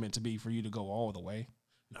it wasn't meant to be for you to go all the way.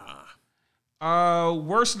 Nah.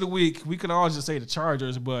 Worst of the week, we could all just say the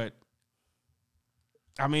Chargers, but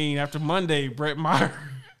I mean, after Monday, Brett Maher.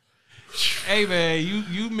 Hey man,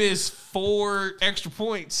 you missed 4 extra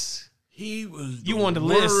points. He was you on the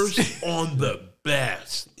worst list on the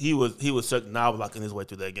best. He was such knobblocking his way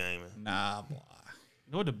through that game. nah. You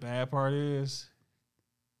know what the bad part is?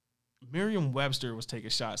 Merriam-Webster was taking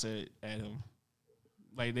shots at him.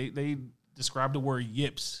 Like they described the word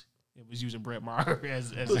yips. It was using Brett Maher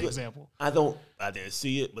as an example. I didn't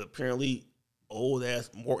see it, but apparently old ass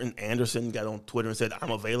Morton Anderson got on Twitter and said,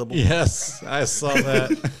 "I'm available." Yes, I saw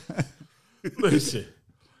that. Listen,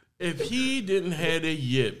 if he didn't have the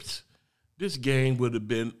yips, this game would have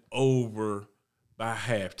been over by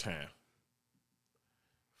halftime.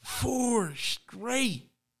 4 straight.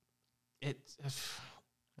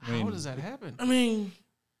 How does that happen? I mean,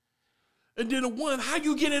 and then the one, how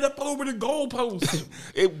you get it up over the goalpost?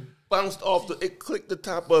 It bounced off it clicked the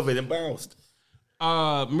top of it and bounced.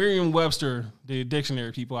 Merriam-Webster, the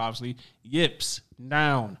dictionary people, obviously, yips,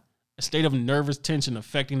 noun, a state of nervous tension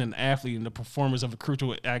affecting an athlete in the performance of a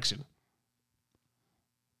crucial action.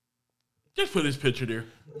 Just put his picture there.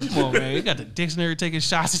 Come on, man. You got the dictionary taking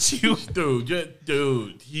shots at you. Dude,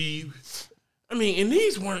 and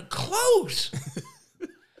these weren't close.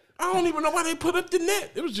 I don't even know why they put up the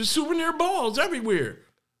net. It was just souvenir balls everywhere.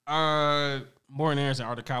 Morton Anderson,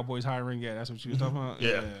 are the Cowboys hiring? Yeah, that's what you was talking about?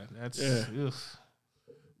 Yeah. Ugh.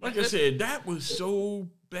 Like I said, that was so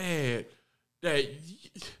bad that...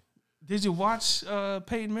 Did you watch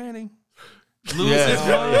Peyton Manning lose his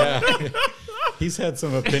Yeah. He's had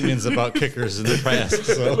some opinions about kickers in the past.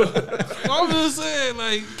 So I'm just saying,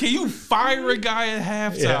 like, can you fire a guy at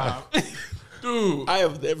halftime? Yeah. Dude, I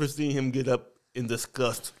have never seen him get up in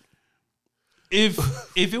disgust. If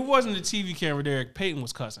it wasn't the TV camera, Derek, Peyton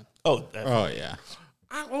was cussing. Oh yeah.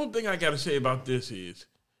 The only thing I got to say about this is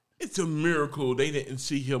it's a miracle they didn't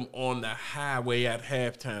see him on the highway at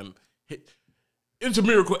halftime. It's a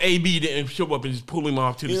miracle AB didn't show up and just pull him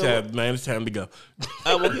off to the side. Man, it's time to go.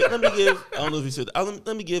 I don't know if he said,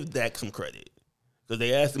 let me give Dak some credit. Because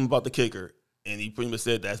they asked him about the kicker, and he pretty much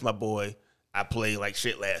said, "That's my boy. I played like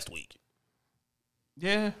shit last week."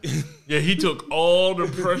 Yeah. Yeah, he took all the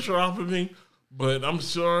pressure off of me, but I'm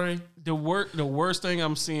sorry. The worst thing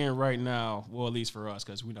I'm seeing right now, well, at least for us,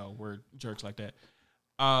 because we know we're jerks like that.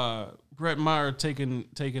 Brett Maher taking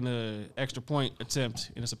a extra point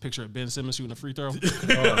attempt, and it's a picture of Ben Simmons shooting a free throw.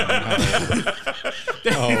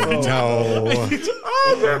 Oh no!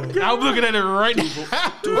 I'm looking at it right now.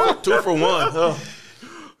 Two for one.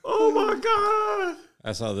 Oh my God!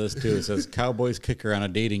 I saw this too. It says Cowboys kicker on a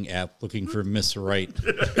dating app looking for Miss Right.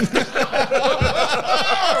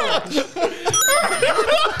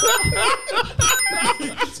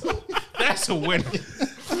 That's a winner.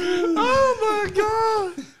 Oh my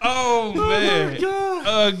God! Oh man! My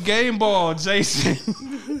God! Game ball, Jason.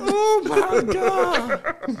 Oh my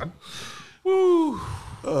God! Woo!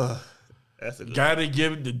 That's a good Gotta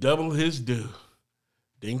give it the double his due.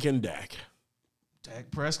 Dink and Dak. Dak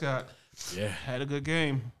Prescott, Yeah. had a good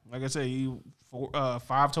game. Like I said, he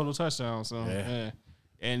 5 total touchdowns. So Yeah.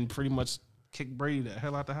 and pretty much kicked Brady the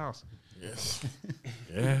hell out the house. Yes.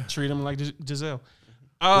 Yeah. Treat him like Giselle.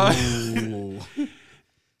 Ooh.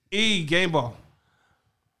 Game ball.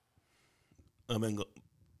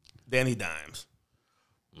 Danny Dimes.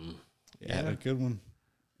 Yeah, a good one.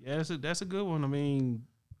 Yeah, that's a good one. I mean,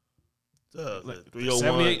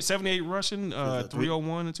 301. 78 rushing,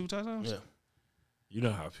 301 and 2 touchdowns. Yeah. You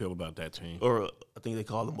know how I feel about that team. Or I think they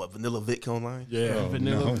call him Vanilla Vic online. Yeah. Oh,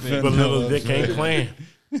 Vanilla no. Vic. Vanilla Vic ain't playing.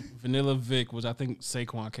 Vanilla Vic was, I think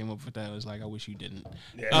Saquon came up with that. It was like, I wish you didn't.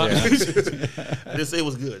 Yeah. I didn't say it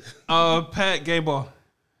was good. Pat, game ball.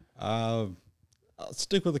 I'll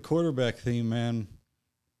stick with the quarterback theme, man.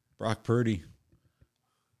 Brock Purdy.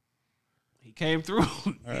 He came through.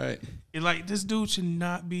 All right. It's like, this dude should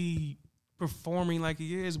not be performing like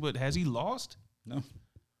he is, but has he lost? No.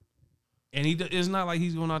 And it's not like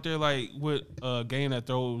he's going out there like with a game that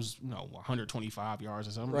throws 125 yards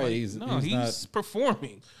or something. Right. Like, he's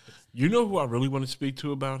performing. You know who I really want to speak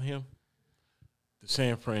to about him? The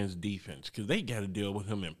San Fran's defense, because they got to deal with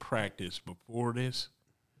him in practice before this.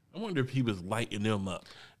 I wonder if he was lighting them up.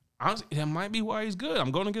 Honestly, that might be why he's good.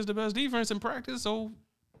 I'm going against the best defense in practice, so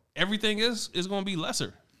everything is going to be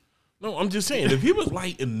lesser. No, I'm just saying, if he was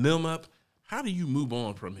lighting them up, how do you move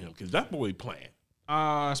on from him? Because that boy playing.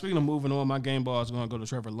 Speaking of moving on, my game ball is going to go to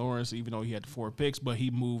Trevor Lawrence, even though he had 4 picks, but he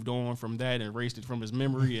moved on from that and erased it from his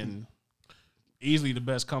memory, and easily the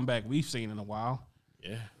best comeback we've seen in a while.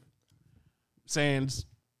 Yeah. Sans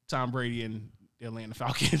Tom Brady and the Atlanta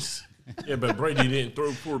Falcons. Yeah, but Brady didn't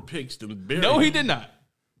throw 4 picks to bury No, him. he did not.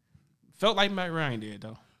 Felt like Matt Ryan did,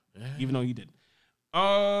 though, even though he didn't.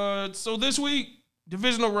 So this week,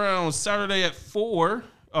 divisional round, Saturday at 4.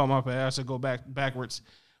 Oh, my bad. I should go backwards.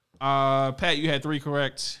 Pat, you had 3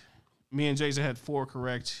 correct. Me and Jason had 4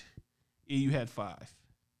 correct. E, you had 5.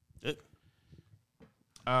 Yep.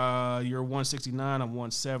 You're 169. I'm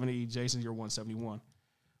 170. Jason, you're 171.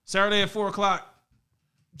 Saturday at 4 o'clock,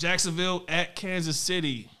 Jacksonville at Kansas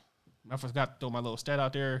City. I forgot to throw my little stat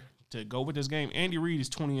out there to go with this game. Andy Reid is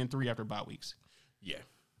 20-3 after bye weeks. Yeah.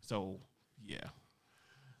 So, yeah.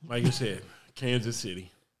 Like I said, Kansas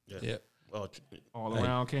City. Yeah. Well, All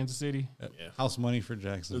around Kansas City. Yeah. House money for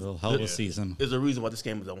Jacksonville. Hell of a season. there's a reason why this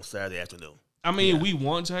game is on Saturday afternoon. I mean, we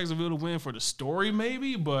want Jacksonville to win for the story,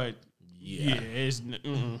 maybe, but yeah, it's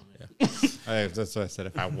That's what I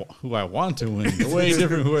said. Who I want to win, way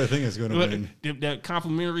different who I think is going to win. that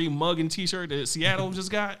complimentary mug and T-shirt that Seattle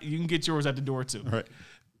just got. You can get yours at the door too. All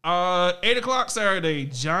right. 8 o'clock Saturday,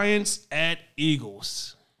 Giants at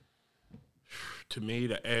Eagles. To me,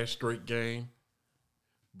 the asterisk game,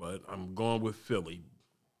 but I'm going with Philly.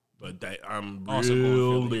 But I'm Also going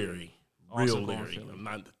real Philly. leery. Also Real going leery.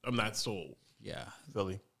 Philly. I'm not sold. Yeah.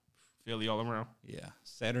 Philly all around. Yeah.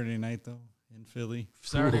 Saturday night, though, in Philly.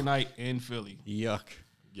 Saturday night in Philly. Yuck.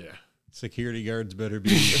 Yeah. Security guards better be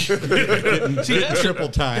getting See, that's triple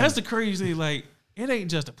time. That's the crazy thing. Like, it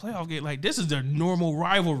ain't just a playoff game. Like, this is their normal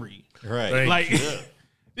rivalry. right. Like,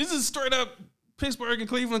 this is straight up Pittsburgh and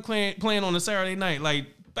Cleveland playing on a Saturday night. Like,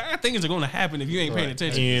 bad things are going to happen if you ain't paying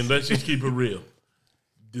attention. And let's just keep it real.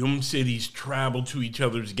 Them cities travel to each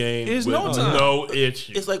other's games. It's with no time. No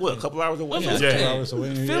issue. It's like, what, a couple hours away? Yeah. 2 hours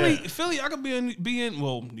away. Philly, I could be in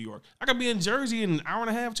New York. I could be in Jersey in an hour and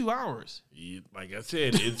a half, 2 hours. Like I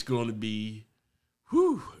said, it's going to be,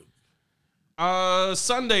 whew.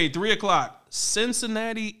 Sunday, 3 o'clock,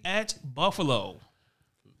 Cincinnati at Buffalo.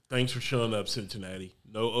 Thanks for showing up, Cincinnati.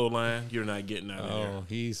 No O-line, you're not getting out of there. Oh,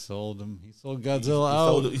 he sold him. He sold Godzilla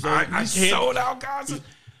out. I can't. Sold out, guys.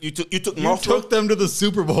 You took them You off. took them to the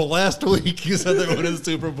Super Bowl last week. You said they were in the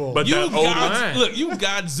Super Bowl. But that O-line, You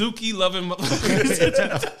got Zuki loving.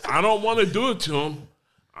 I don't want to do it to them.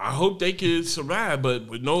 I hope they can survive, but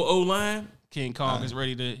with no O-line, King Kong is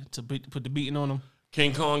ready to put the beating on him.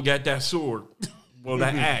 King Kong got that sword. Well,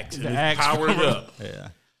 that axe. The and axe it's powered up. yeah.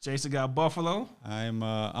 Jason got Buffalo. I'm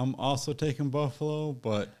also taking Buffalo,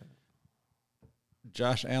 but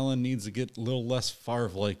Josh Allen needs to get a little less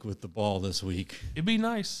Favre-like with the ball this week. It'd be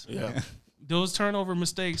nice. Yeah. Those turnover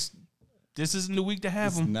mistakes. This isn't the week to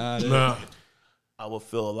have them. Not Nah. I would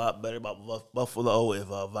feel a lot better about Buffalo if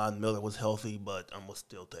Von Miller was healthy, but I'm going to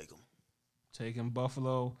still take him. Taking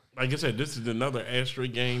Buffalo. Like I said, this is another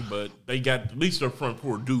asterisk game, but they got at least their front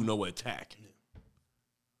four do no attack.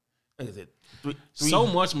 Like I said, So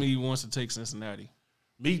much me wants to take Cincinnati.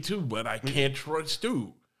 Me too, but I can't trust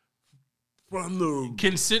Stu. From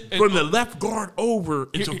the From the left guard over,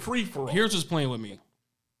 it's a free for all. Here's what's playing with me.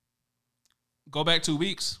 Go back 2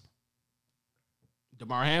 weeks.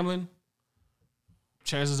 DeMar Hamlin.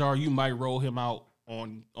 Chances are you might roll him out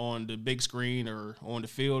on the big screen or on the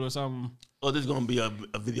field or something. Oh, this is going to be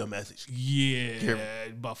a video message. Yeah,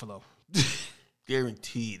 Buffalo.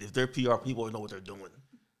 Guaranteed. If they're PR people, know what they're doing.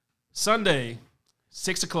 Sunday,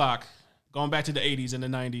 6 o'clock. Going back to the 80s and the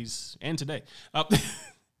 90s and today.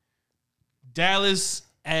 Dallas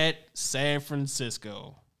at San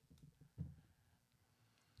Francisco.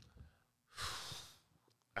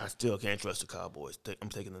 I still can't trust the Cowboys. I'm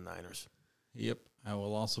taking the Niners. Yep. I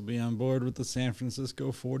will also be on board with the San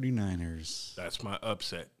Francisco 49ers. That's my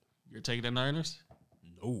upset. You're taking the Niners?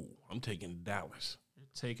 No, I'm taking Dallas. You're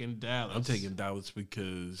Taking Dallas. I'm taking Dallas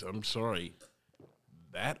because I'm sorry,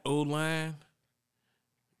 that O-line,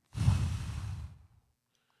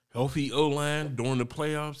 healthy O-line during the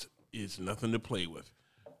playoffs is nothing to play with.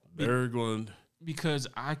 They're going because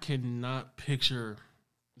I cannot picture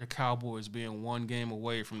the Cowboys being one game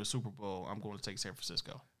away from the Super Bowl. I'm going to take San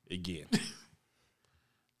Francisco again.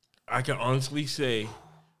 I can honestly say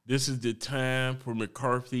this is the time for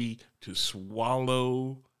McCarthy to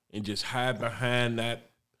swallow and just hide behind that.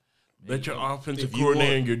 Let your offensive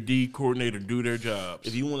coordinator and your D coordinator do their jobs.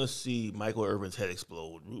 If you want to see Michael Irvin's head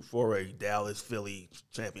explode, root for a Dallas-Philly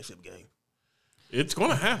championship game. It's going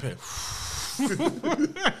to happen.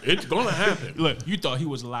 It's going to happen. Look, you thought he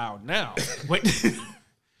was loud now. Wait.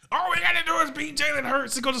 All we got to do is beat Jalen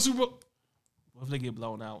Hurts to go to Super Bowl. What if they get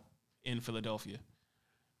blown out in Philadelphia?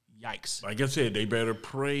 Yikes. Like I said, they better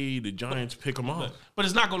pray the Giants pick them off. But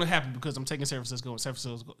it's not going to happen because I'm taking San Francisco, and San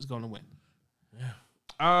Francisco is going to win. Yeah.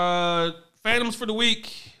 Fandoms for the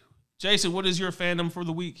week. Jason, what is your fandom for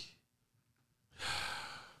the week?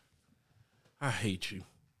 I hate you.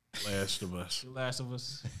 Last of Us. The Last of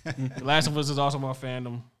Us. The Last of Us is also my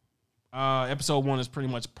fandom. Episode 1 is pretty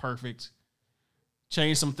much perfect.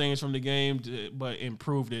 Changed some things from the game, but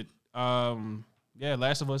improved it. Yeah,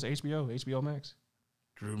 Last of Us, HBO Max.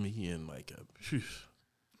 Drew me in like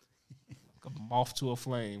a moth to a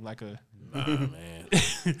flame, like a... Nah, man.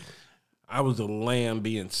 I was a lamb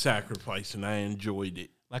being sacrificed, and I enjoyed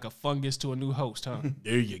it. Like a fungus to a new host, huh?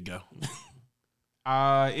 There you go.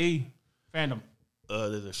 Fandom.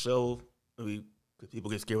 There's a show.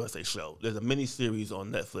 People get scared when I say show. There's a mini series on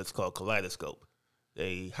Netflix called Kaleidoscope.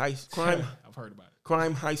 A heist crime. I've heard about it.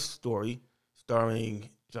 Crime heist story starring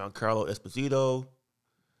Giancarlo Esposito,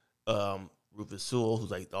 Rufus Sewell,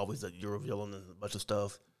 who's like always a Euro villain and a bunch of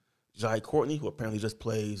stuff. Jai Courtney, who apparently just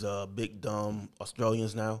plays big dumb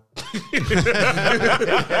Australians now.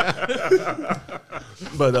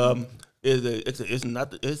 But it's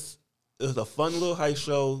a fun little heist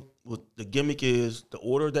show. The gimmick is the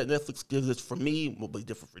order that Netflix gives it for me will be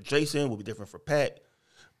different for Jason, will be different for Pat,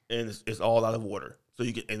 and it's all out of order. So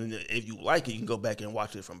you can, and if you like it, you can go back and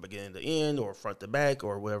watch it from beginning to end, or front to back,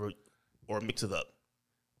 or whatever, or mix it up.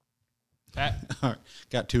 Pat, all right,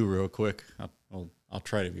 got two real quick. I'll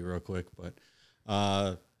try to be real quick, but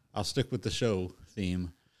I'll stick with the show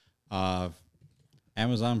theme.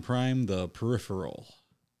 Amazon Prime, The Peripheral.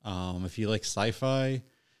 If you like sci-fi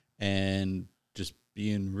and just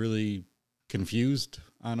being really confused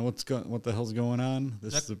on what the hell's going on,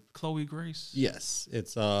 this is Chloe Grace. Yes,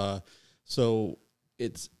 it's so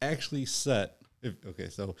it's actually set.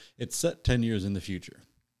 So it's set 10 years in the future,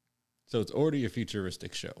 so it's already a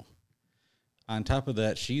futuristic show. On top of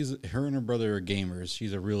that, her and her brother are gamers.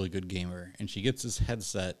 She's a really good gamer, and she gets this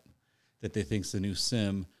headset that they think's the new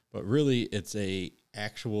Sim, but really it's a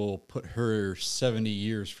actual put her 70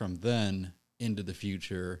 years from then into the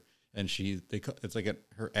future, and it's like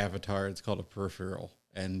her avatar. It's called a peripheral,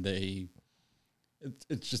 and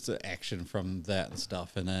it's just an action from that and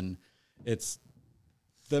stuff, and then it's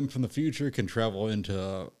them from the future can travel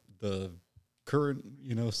into the current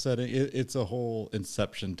setting. It's a whole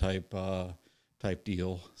Inception type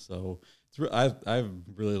deal. So I've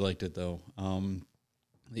really liked it though.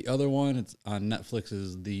 The other one, it's on Netflix,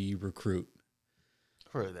 is The Recruit.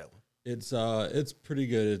 I've heard of that one. It's pretty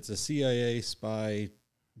good. It's a CIA spy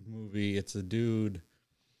movie. It's a dude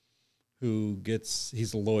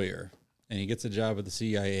he's a lawyer and he gets a job at the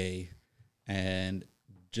CIA, and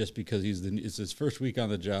just because it's his first week on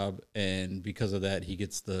the job, and because of that he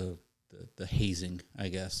gets the hazing, I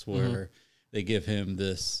guess, where they give him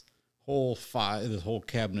this whole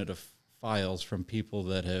cabinet of files from people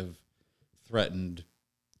that have threatened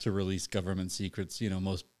to release government secrets. You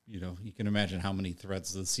can imagine how many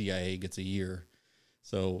threats the CIA gets a year.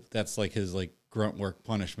 So that's like his grunt work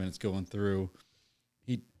punishment. It's going through.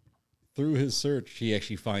 Through his search, he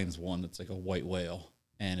actually finds one that's like a white whale,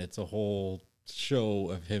 and it's a whole show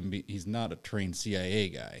of him. He's not a trained CIA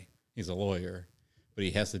guy. He's a lawyer, but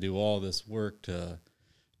he has to do all this work to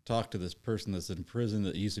talk to this person that's in prison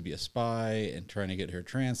that used to be a spy, and trying to get her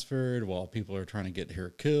transferred while people are trying to get her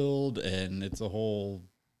killed, and it's a whole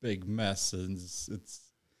big mess, and it's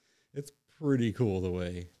pretty cool the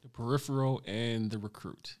way. The Peripheral and The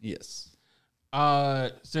Recruit. Yes.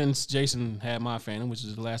 Since Jason had my fandom, which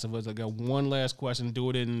is The Last of Us, I got one last question. Do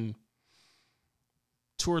it in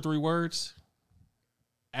 2 or 3 words.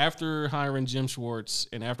 After hiring Jim Schwartz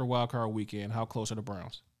and after Wild Card Weekend, how close are the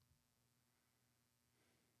Browns?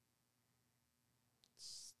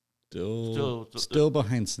 Still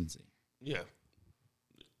behind Cincy. Yeah.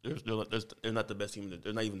 They're not the best team.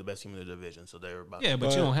 They're not even the best team in the division. So they're about. Yeah, but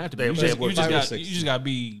you don't have to be. You just got to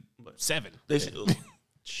be 7. They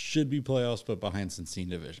should be playoffs, but behind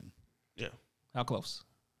Cincinnati division. Yeah. How close?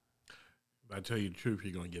 If I tell you the truth,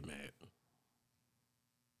 you're going to get mad.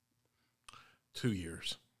 2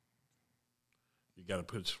 years. You got to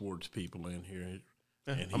put Schwartz people in here.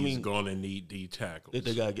 And he's going to need D tackles.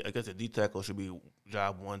 They got. I guess the D tackle should be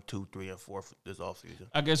job 1, 2, 3, and 4 this offseason.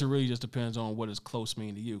 I guess it really just depends on what does close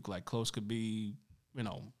mean to you. Like close could be,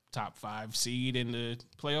 top 5 seed in the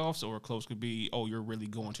playoffs, or close could be, you're really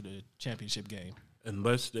going to the championship game.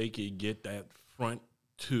 Unless they can get that front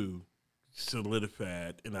 2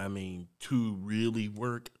 solidified, and I mean 2 really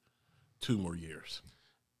work, 2 more years.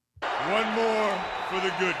 One more for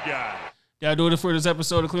the good guy. That'll do it for this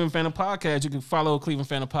episode of Cleveland Phantom Podcast. You can follow Cleveland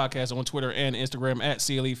Phantom Podcast on Twitter and Instagram at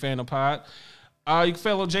CLE Phantom Pod. You can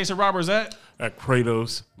follow Jason Roberts at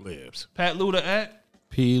Kratos Lives. Pat Luda at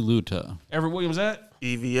P. Luta. Everett Williams at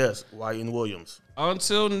EVS Wyatt Williams.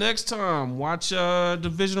 Until next time, watch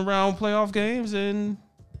division round playoff games and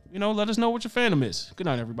let us know what your fandom is. Good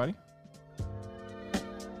night, everybody.